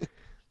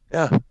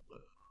 Yeah.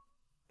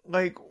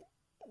 like,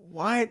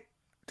 what?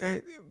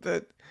 The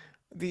the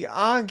the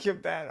odds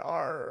of that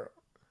are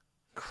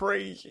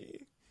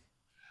crazy.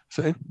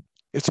 See,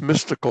 it's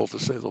mystical to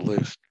say the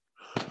least.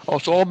 Oh,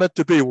 it's all meant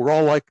to be. We're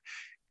all like,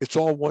 it's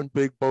all one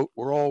big boat.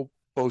 We're all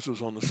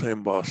bozos on the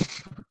same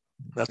bus.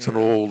 That's an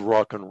Yeah. old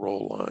rock and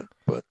roll line,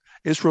 but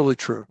it's really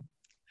true.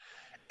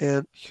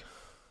 And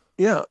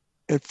yeah,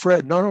 and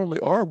Fred, not only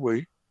are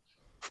we,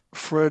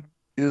 Fred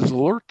is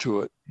alert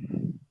to it.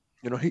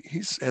 You know,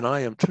 he's, and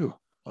I am too.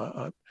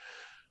 I,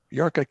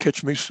 you aren't going to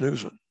catch me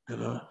snoozing. You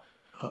know,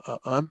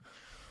 I'm,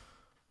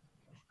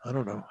 I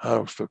don't know how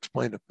else to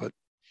explain it, but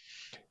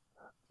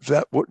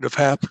that wouldn't have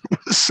happened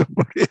with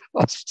somebody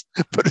else,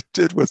 but it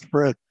did with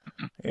Fred.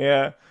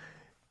 Yeah.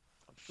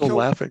 I'm still So,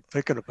 laughing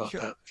thinking about so,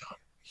 that.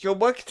 so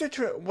what's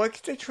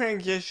the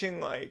transition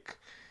like?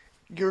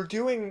 You're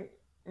doing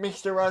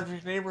Mr.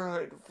 Rogers'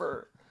 Neighborhood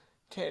for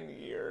 10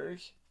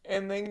 years,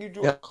 and then you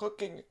do a Yeah,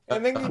 cooking,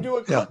 and then you do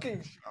a yeah,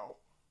 cooking show.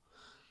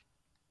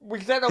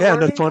 Was that a yeah.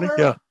 And that's learning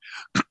funny. curve?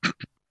 Yeah.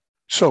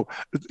 So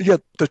yeah,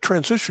 the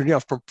transition. Yeah,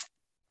 from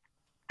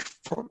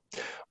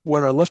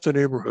when I left the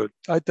neighborhood,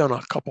 I'd done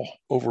a couple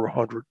over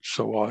 100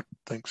 so odd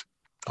things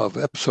of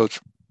episodes.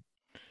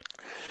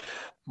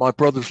 My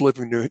brother's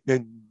living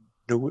in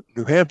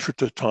New Hampshire at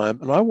the time,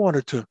 and I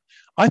wanted to.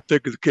 I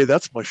figured, okay,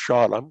 that's my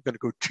shot. I'm going to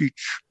go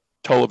teach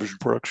television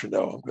production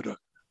now. I'm going to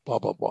blah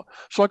blah blah.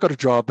 So I got a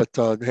job at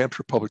New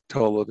Hampshire Public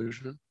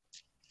Television,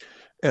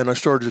 and I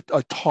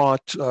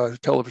taught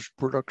television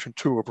production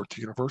too over at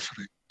the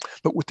university.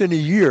 But within a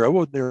year, I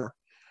wasn't there,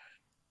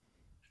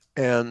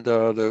 and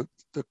the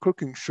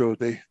cooking show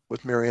they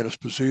with Marianne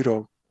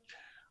Esposito,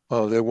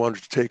 they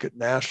wanted to take it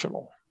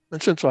national.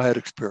 And since I had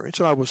experience,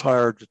 and I was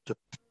hired at the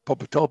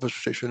public television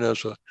station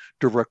as a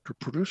director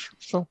producer,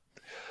 so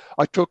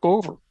I took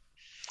over.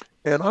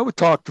 And I would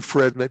talk to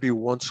Fred maybe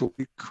once a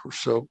week or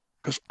so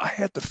because I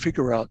had to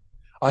figure out.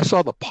 I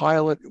saw the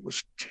pilot; it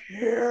was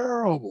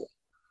terrible.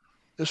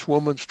 This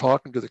woman's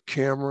talking to the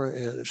camera,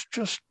 and it's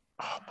just,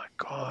 oh my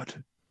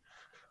God!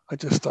 I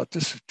just thought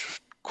this is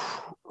just,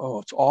 oh,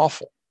 it's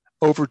awful,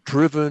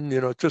 overdriven.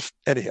 You know, just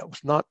anyhow, it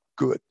was not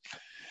good.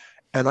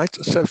 And I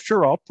said,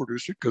 sure, I'll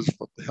produce it because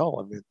what the hell?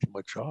 I mean, it's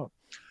my job.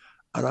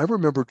 And I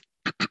remembered,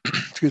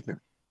 excuse me,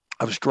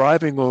 I was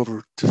driving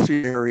over to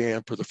see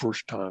Marianne for the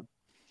first time.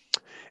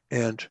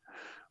 And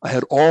I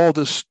had all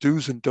this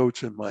do's and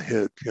don'ts in my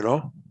head, you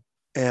know?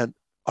 And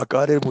I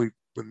got in, we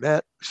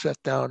met, sat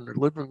down in the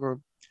living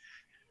room,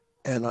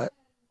 and I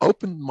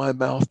opened my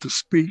mouth to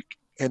speak.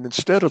 And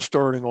instead of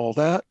starting all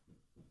that,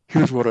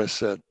 here's what I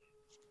said.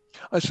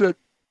 I said,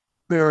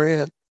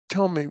 Marianne,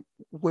 tell me,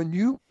 when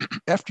you,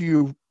 after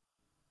you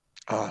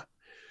uh,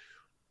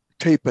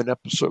 tape an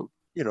episode,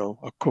 you know,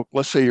 a cook,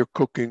 let's say you're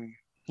cooking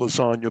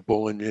lasagna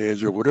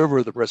bolognese or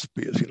whatever the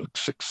recipe is, you know,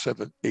 6,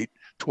 7, 8,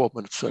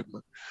 12-minute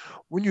segment.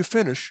 When you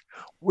finish,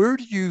 where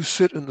do you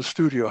sit in the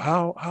studio?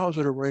 How is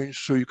it arranged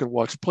so you can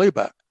watch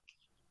playback?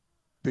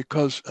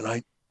 Because,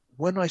 and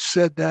when I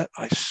said that,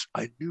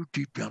 I knew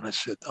deep down, I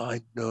said,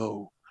 I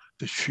know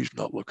that she's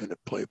not looking at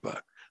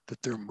playback,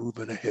 that they're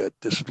moving ahead.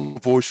 This little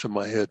voice in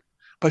my head.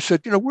 But I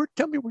said, you know,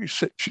 tell me where you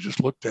sit. She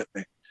just looked at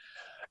me.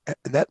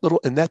 And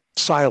in that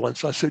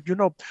silence, I said, you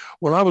know,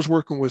 when I was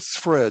working with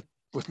Fred,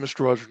 with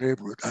Mr. Rogers'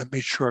 Neighborhood, I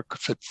made sure I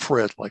said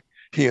Fred, like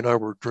he and I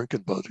were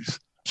drinking buddies.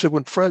 I said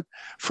when Fred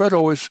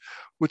always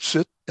would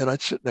sit, and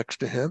I'd sit next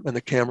to him, and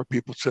the camera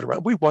people would sit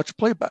around. We'd watch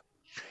playback,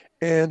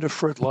 and if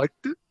Fred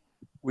liked it,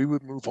 we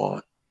would move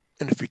on,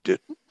 and if he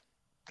didn't,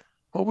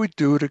 well, we'd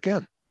do it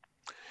again.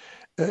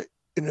 Uh,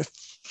 and if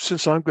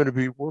since I'm going to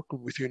be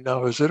working with you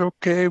now, is it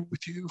okay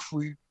with you if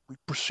we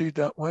proceed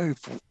that way?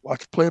 If we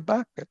watch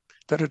playback,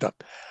 da da da.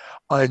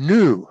 I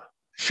knew.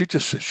 She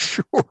just said,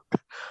 sure.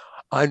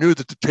 I knew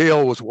that the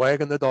tail was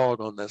wagging the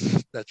dog on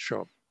that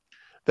show.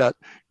 That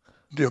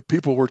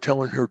people were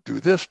telling her,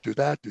 do this, do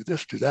that, do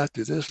this, do that,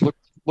 do this.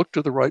 Look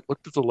to the right,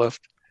 look to the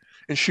left,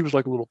 and she was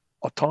like a little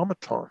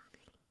automaton.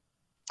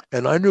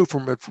 And I knew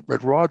from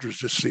Red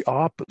Rogers, it's the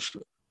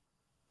opposite.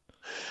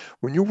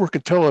 When you work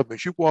in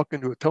television, you walk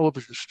into a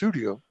television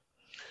studio,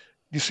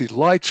 you see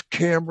lights,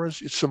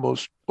 cameras. It's the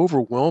most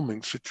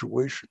overwhelming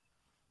situation,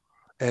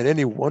 and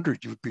any wonder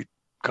you'd be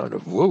kind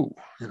of whoa,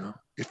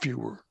 if you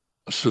were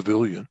a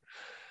civilian.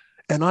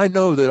 And I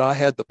know that I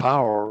had the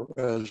power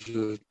as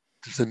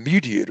a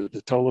mediator,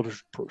 the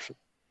television person.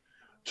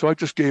 So I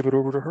just gave it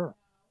over to her,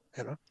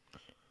 you know.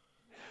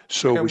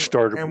 So we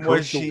started And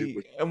rehearsal. We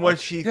would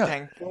watch.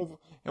 Yeah,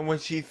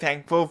 was she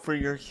thankful for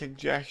your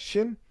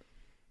suggestion?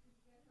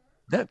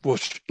 that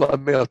was. I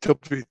mean, I'll tell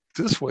you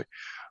this way: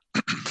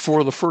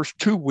 for the first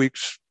 2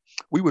 weeks,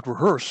 we would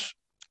rehearse,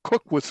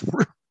 cook with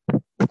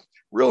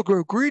real good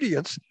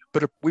ingredients,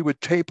 but we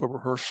would tape a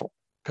rehearsal,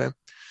 okay,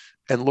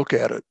 and look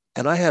at it.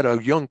 And I had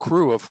a young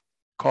crew of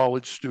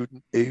college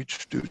student age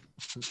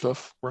students and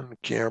stuff running the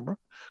camera.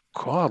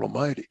 God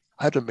almighty,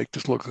 I had to make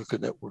this look like a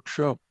network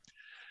show.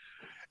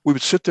 we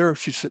would sit there.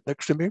 She'd sit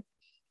next to me,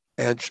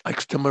 and I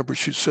still remember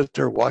she'd sit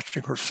there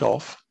watching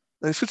herself.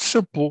 And it's just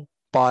simple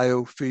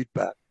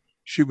biofeedback.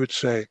 She would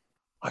say,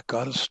 "I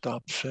got to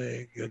stop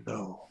saying, you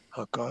know."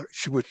 I got.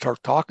 She would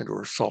start talking to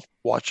herself,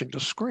 watching the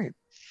screen.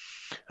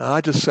 And I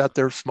just sat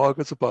there smug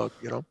as a bug,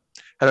 you know.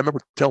 And I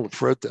remember telling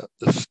Fred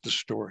this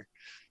story,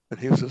 and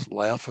he was just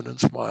laughing and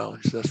smiling.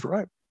 He said, "That's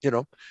right," you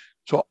know.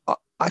 So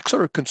I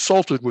sort of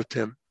consulted with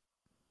him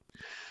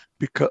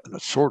because,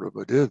 sort of,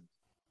 I did,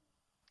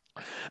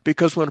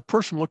 because when a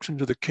person looks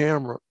into the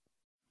camera,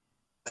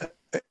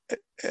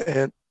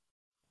 and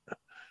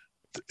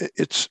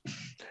it's,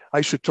 I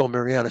used to tell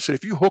Marianne, I said,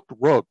 if you hooked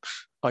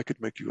rugs, I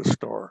could make you a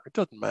star. It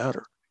doesn't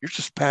matter. You're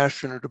just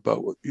passionate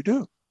about what you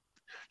do.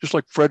 Just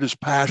like Fred is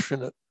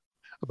passionate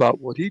about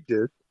what he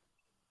did.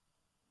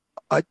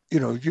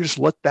 You just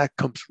let that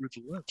come through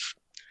the lens.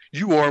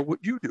 You are what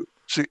you do.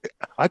 See,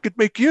 I could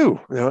make you.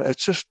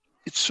 It's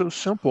so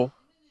simple.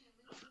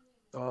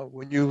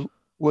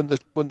 When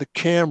the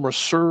camera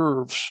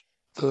serves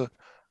the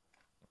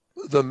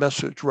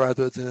message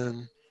rather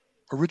than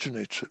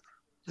originates it,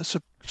 it's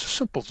a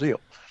simple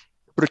deal.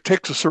 But it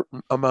takes a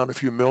certain amount of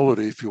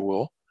humility, if you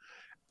will.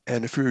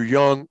 And if you're a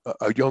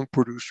young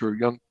producer, a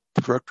young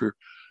director,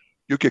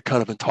 you get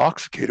kind of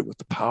intoxicated with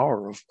the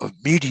power of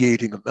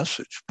mediating a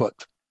message.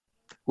 But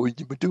well,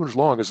 you've been doing as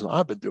long as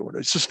I've been doing it.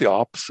 It's just the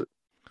opposite.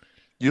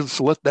 You just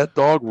let that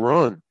dog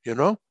run,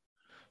 And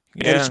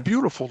it's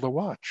beautiful to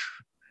watch,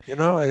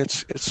 And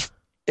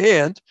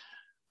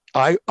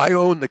I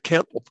own the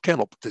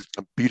kennel.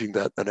 I'm beating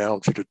that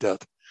analogy to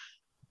death,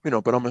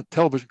 But I'm a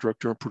television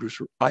director and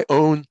producer. I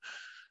own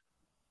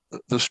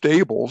the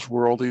stables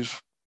where all these.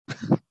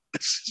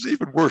 It's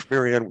even worse.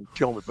 Marianne would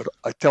kill me, but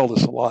I tell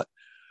this a lot.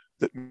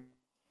 That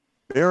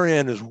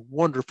Marianne is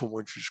wonderful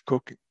when she's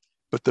cooking,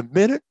 but the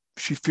minute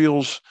she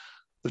feels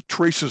the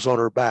traces on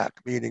her back,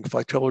 meaning if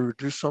I tell her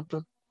to do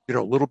something,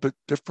 a little bit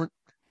different,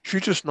 she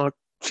doesn't know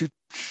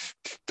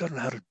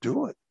how to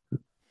do it.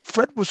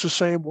 Fred was the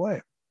same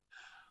way.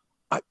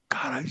 I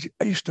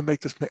used to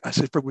make this. I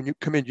said, Fred, when you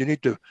come in, you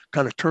need to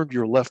kind of turn to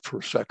your left for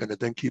a second and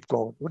then keep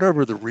going,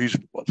 whatever the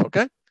reason was.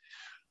 Okay.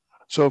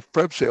 So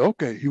Fred would say,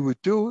 okay, he would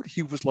do it.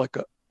 He was like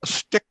a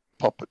stick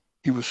puppet.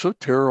 He was so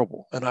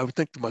terrible. And I would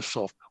think to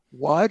myself,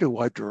 why do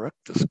I direct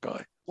this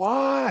guy?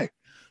 Why?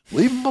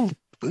 Leave him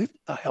the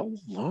hell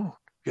alone.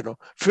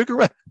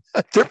 Figure out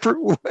a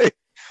different way.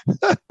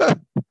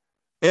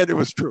 And it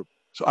was true.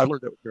 So I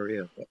learned that with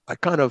Marianne. I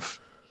kind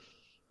of,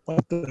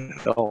 what the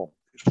hell?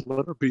 Just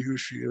let her be who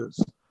she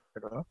is.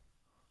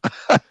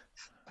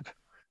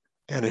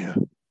 Anyhow,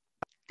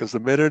 because the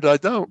minute I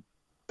don't,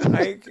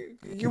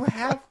 you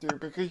have to,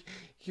 because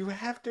you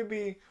have to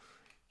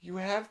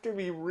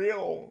be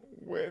real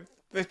with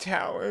the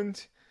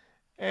talent,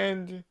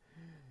 and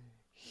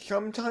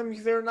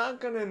sometimes they're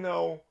not gonna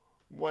know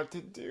what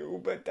to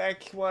do, but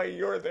that's why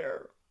you're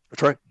there.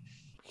 That's right.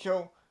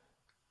 So,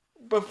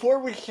 before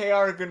we say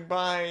our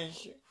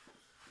goodbyes,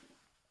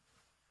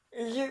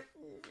 is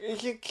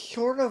it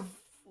sort of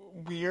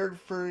weird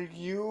for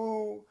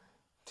you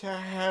to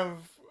have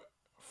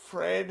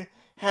Fred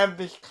have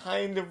this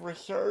kind of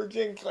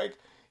resurgence? Like,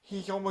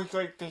 he's almost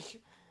like this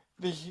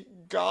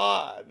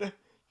god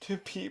to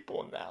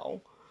people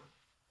now.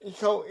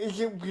 So is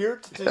it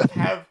weird to just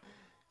have,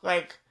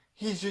 like,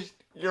 he's just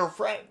your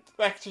friend?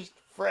 That's just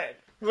Fred.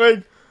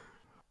 Like,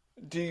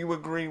 do you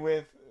agree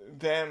with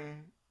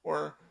them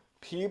or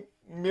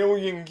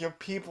millions of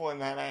people in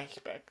that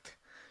aspect?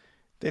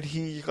 That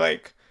he's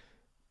like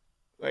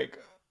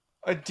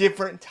a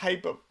different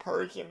type of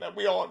person that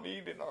we all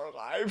need in our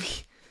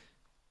lives.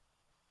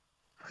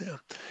 Yeah.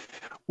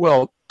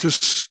 Well,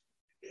 just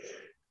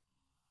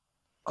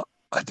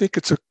I think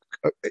it's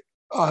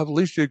at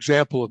least the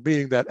example of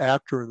being that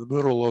actor in the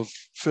middle of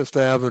Fifth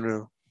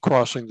Avenue,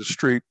 crossing the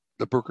street,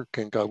 the Burger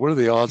King guy. What are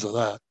the odds of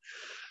that?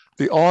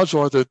 The odds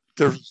are that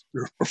there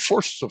are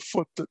forces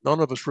afoot that none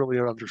of us really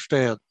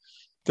understand.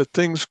 That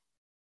things,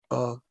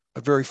 a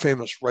very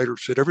famous writer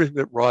said, everything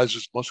that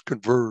rises must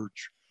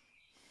converge.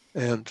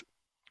 And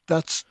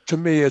that's, to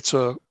me, it's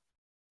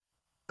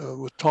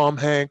with Tom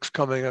Hanks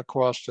coming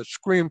across that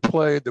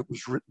screenplay that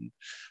was written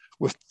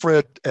with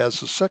Fred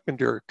as a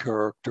secondary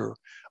character,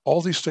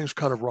 all these things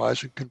kind of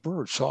rise and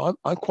converge. So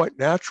I'm quite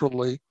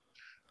naturally,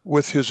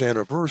 with his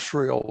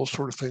anniversary, all those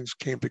sort of things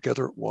came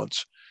together at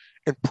once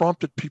and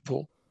prompted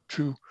people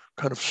to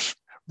kind of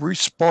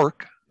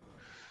re-spark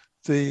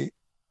the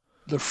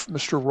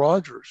Mr.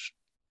 Rogers.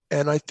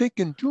 And I think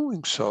in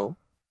doing so,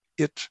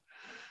 it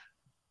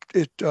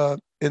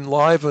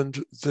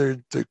enlivened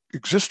the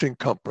existing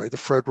company, the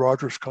Fred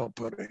Rogers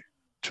Company,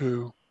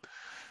 to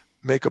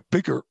make a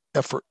bigger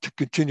effort to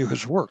continue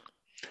his work.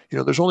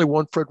 There's only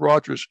one Fred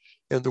Rogers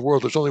in the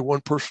world. There's only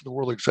one person in the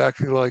world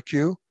exactly like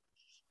you.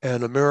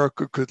 And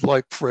America could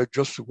like Fred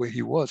just the way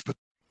he was, but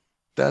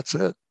that's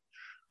it.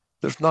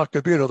 There's not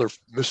going to be another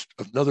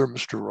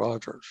Mr.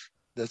 Rogers.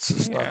 That's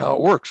just not how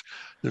it works.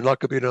 There's not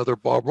going to be another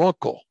Bob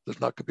Runkle. There's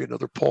not going to be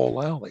another Paul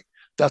Lally.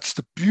 That's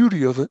the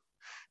beauty of it.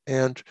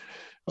 And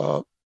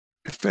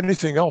if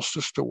anything else,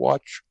 just to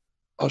watch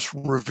us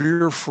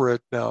revere Fred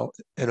now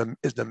in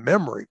the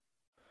memory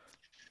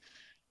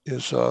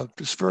is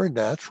just very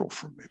natural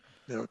for me.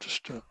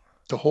 Just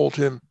to hold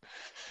him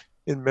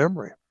in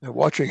memory. And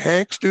watching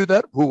Hanks do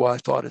that, who I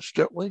thought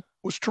incidentally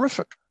was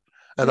terrific.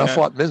 And I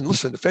thought, man,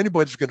 listen, if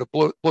anybody's going to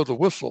blow the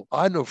whistle,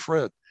 I know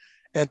Fred.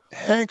 And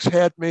Hanks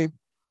had me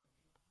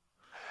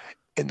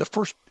in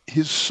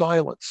his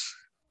silence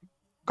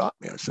got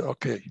me. I said,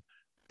 okay,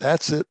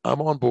 that's it.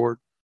 I'm on board.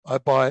 I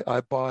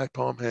buy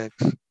Tom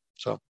Hanks.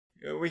 So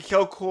it was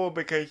so cool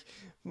because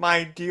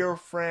my dear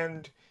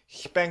friend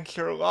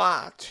Spencer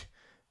Lott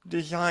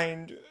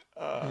designed,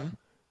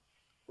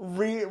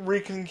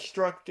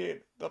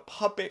 reconstructed the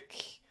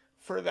puppets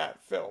for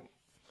that film.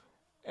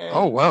 And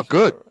oh wow,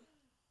 good.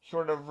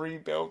 Sort of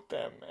rebuilt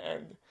them,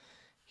 and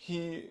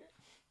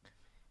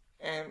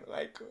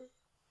like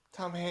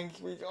Tom Hanks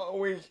was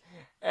always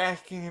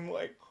asking him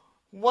like,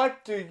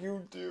 what do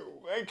you do?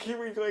 Like he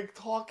was like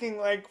talking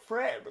like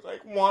Fred,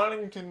 like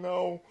wanting to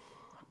know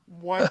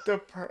what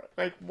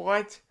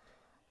what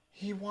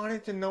he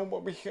wanted to know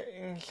what was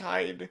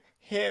inside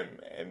him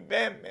and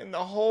them and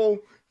the whole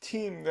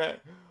team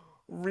that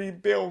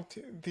rebuilt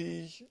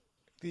these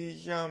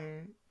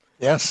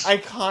yes,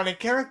 iconic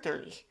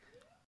characters.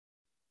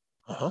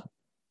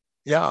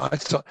 Yeah,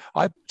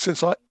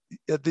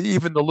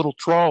 even the little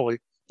trolley,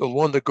 the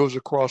one that goes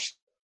across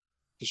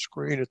the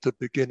screen at the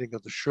beginning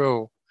of the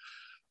show,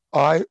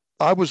 I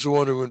was the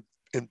one who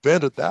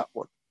invented that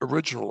one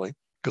originally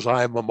because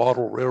I am a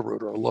model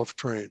railroader. I love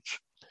trains,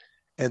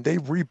 and they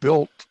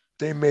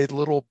made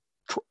little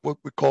what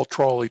we call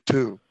trolley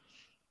 2,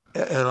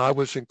 and I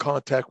was in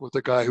contact with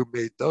the guy who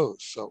made those,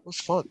 so it was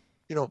fun.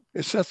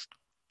 It's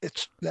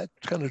that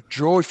kind of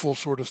joyful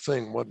sort of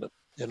thing, wasn't it?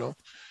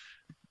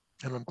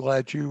 And I'm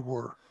glad you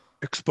were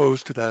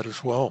exposed to that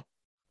as well.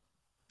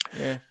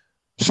 Yeah.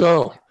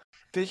 So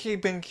this has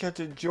been such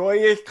a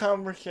joyous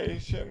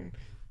conversation.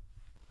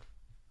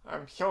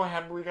 I'm so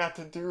happy we got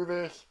to do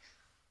this.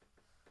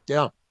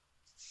 Yeah.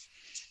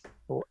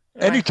 Well,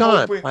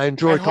 anytime. I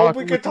enjoy talking. I hope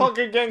we could talk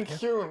again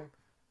soon.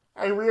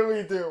 I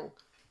really do.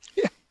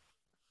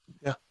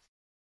 Yeah.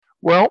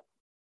 Well,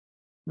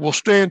 we'll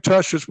stay in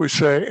touch, as we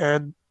say,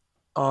 and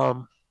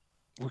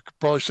we could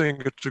probably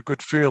think it's a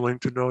good feeling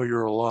to know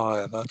you're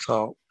alive. That's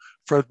how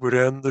Fred would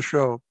end the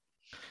show.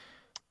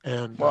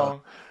 And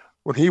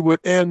when he would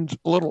end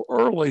a little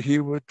early, he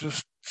would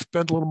just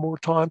spend a little more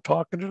time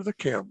talking to the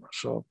camera.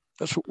 So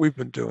that's what we've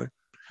been doing.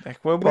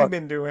 That's what we've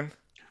been doing.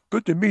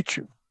 Good to meet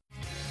you.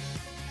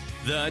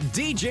 The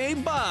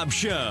DJ Bob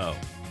Show.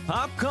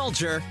 Pop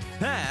culture,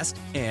 past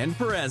and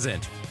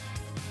present.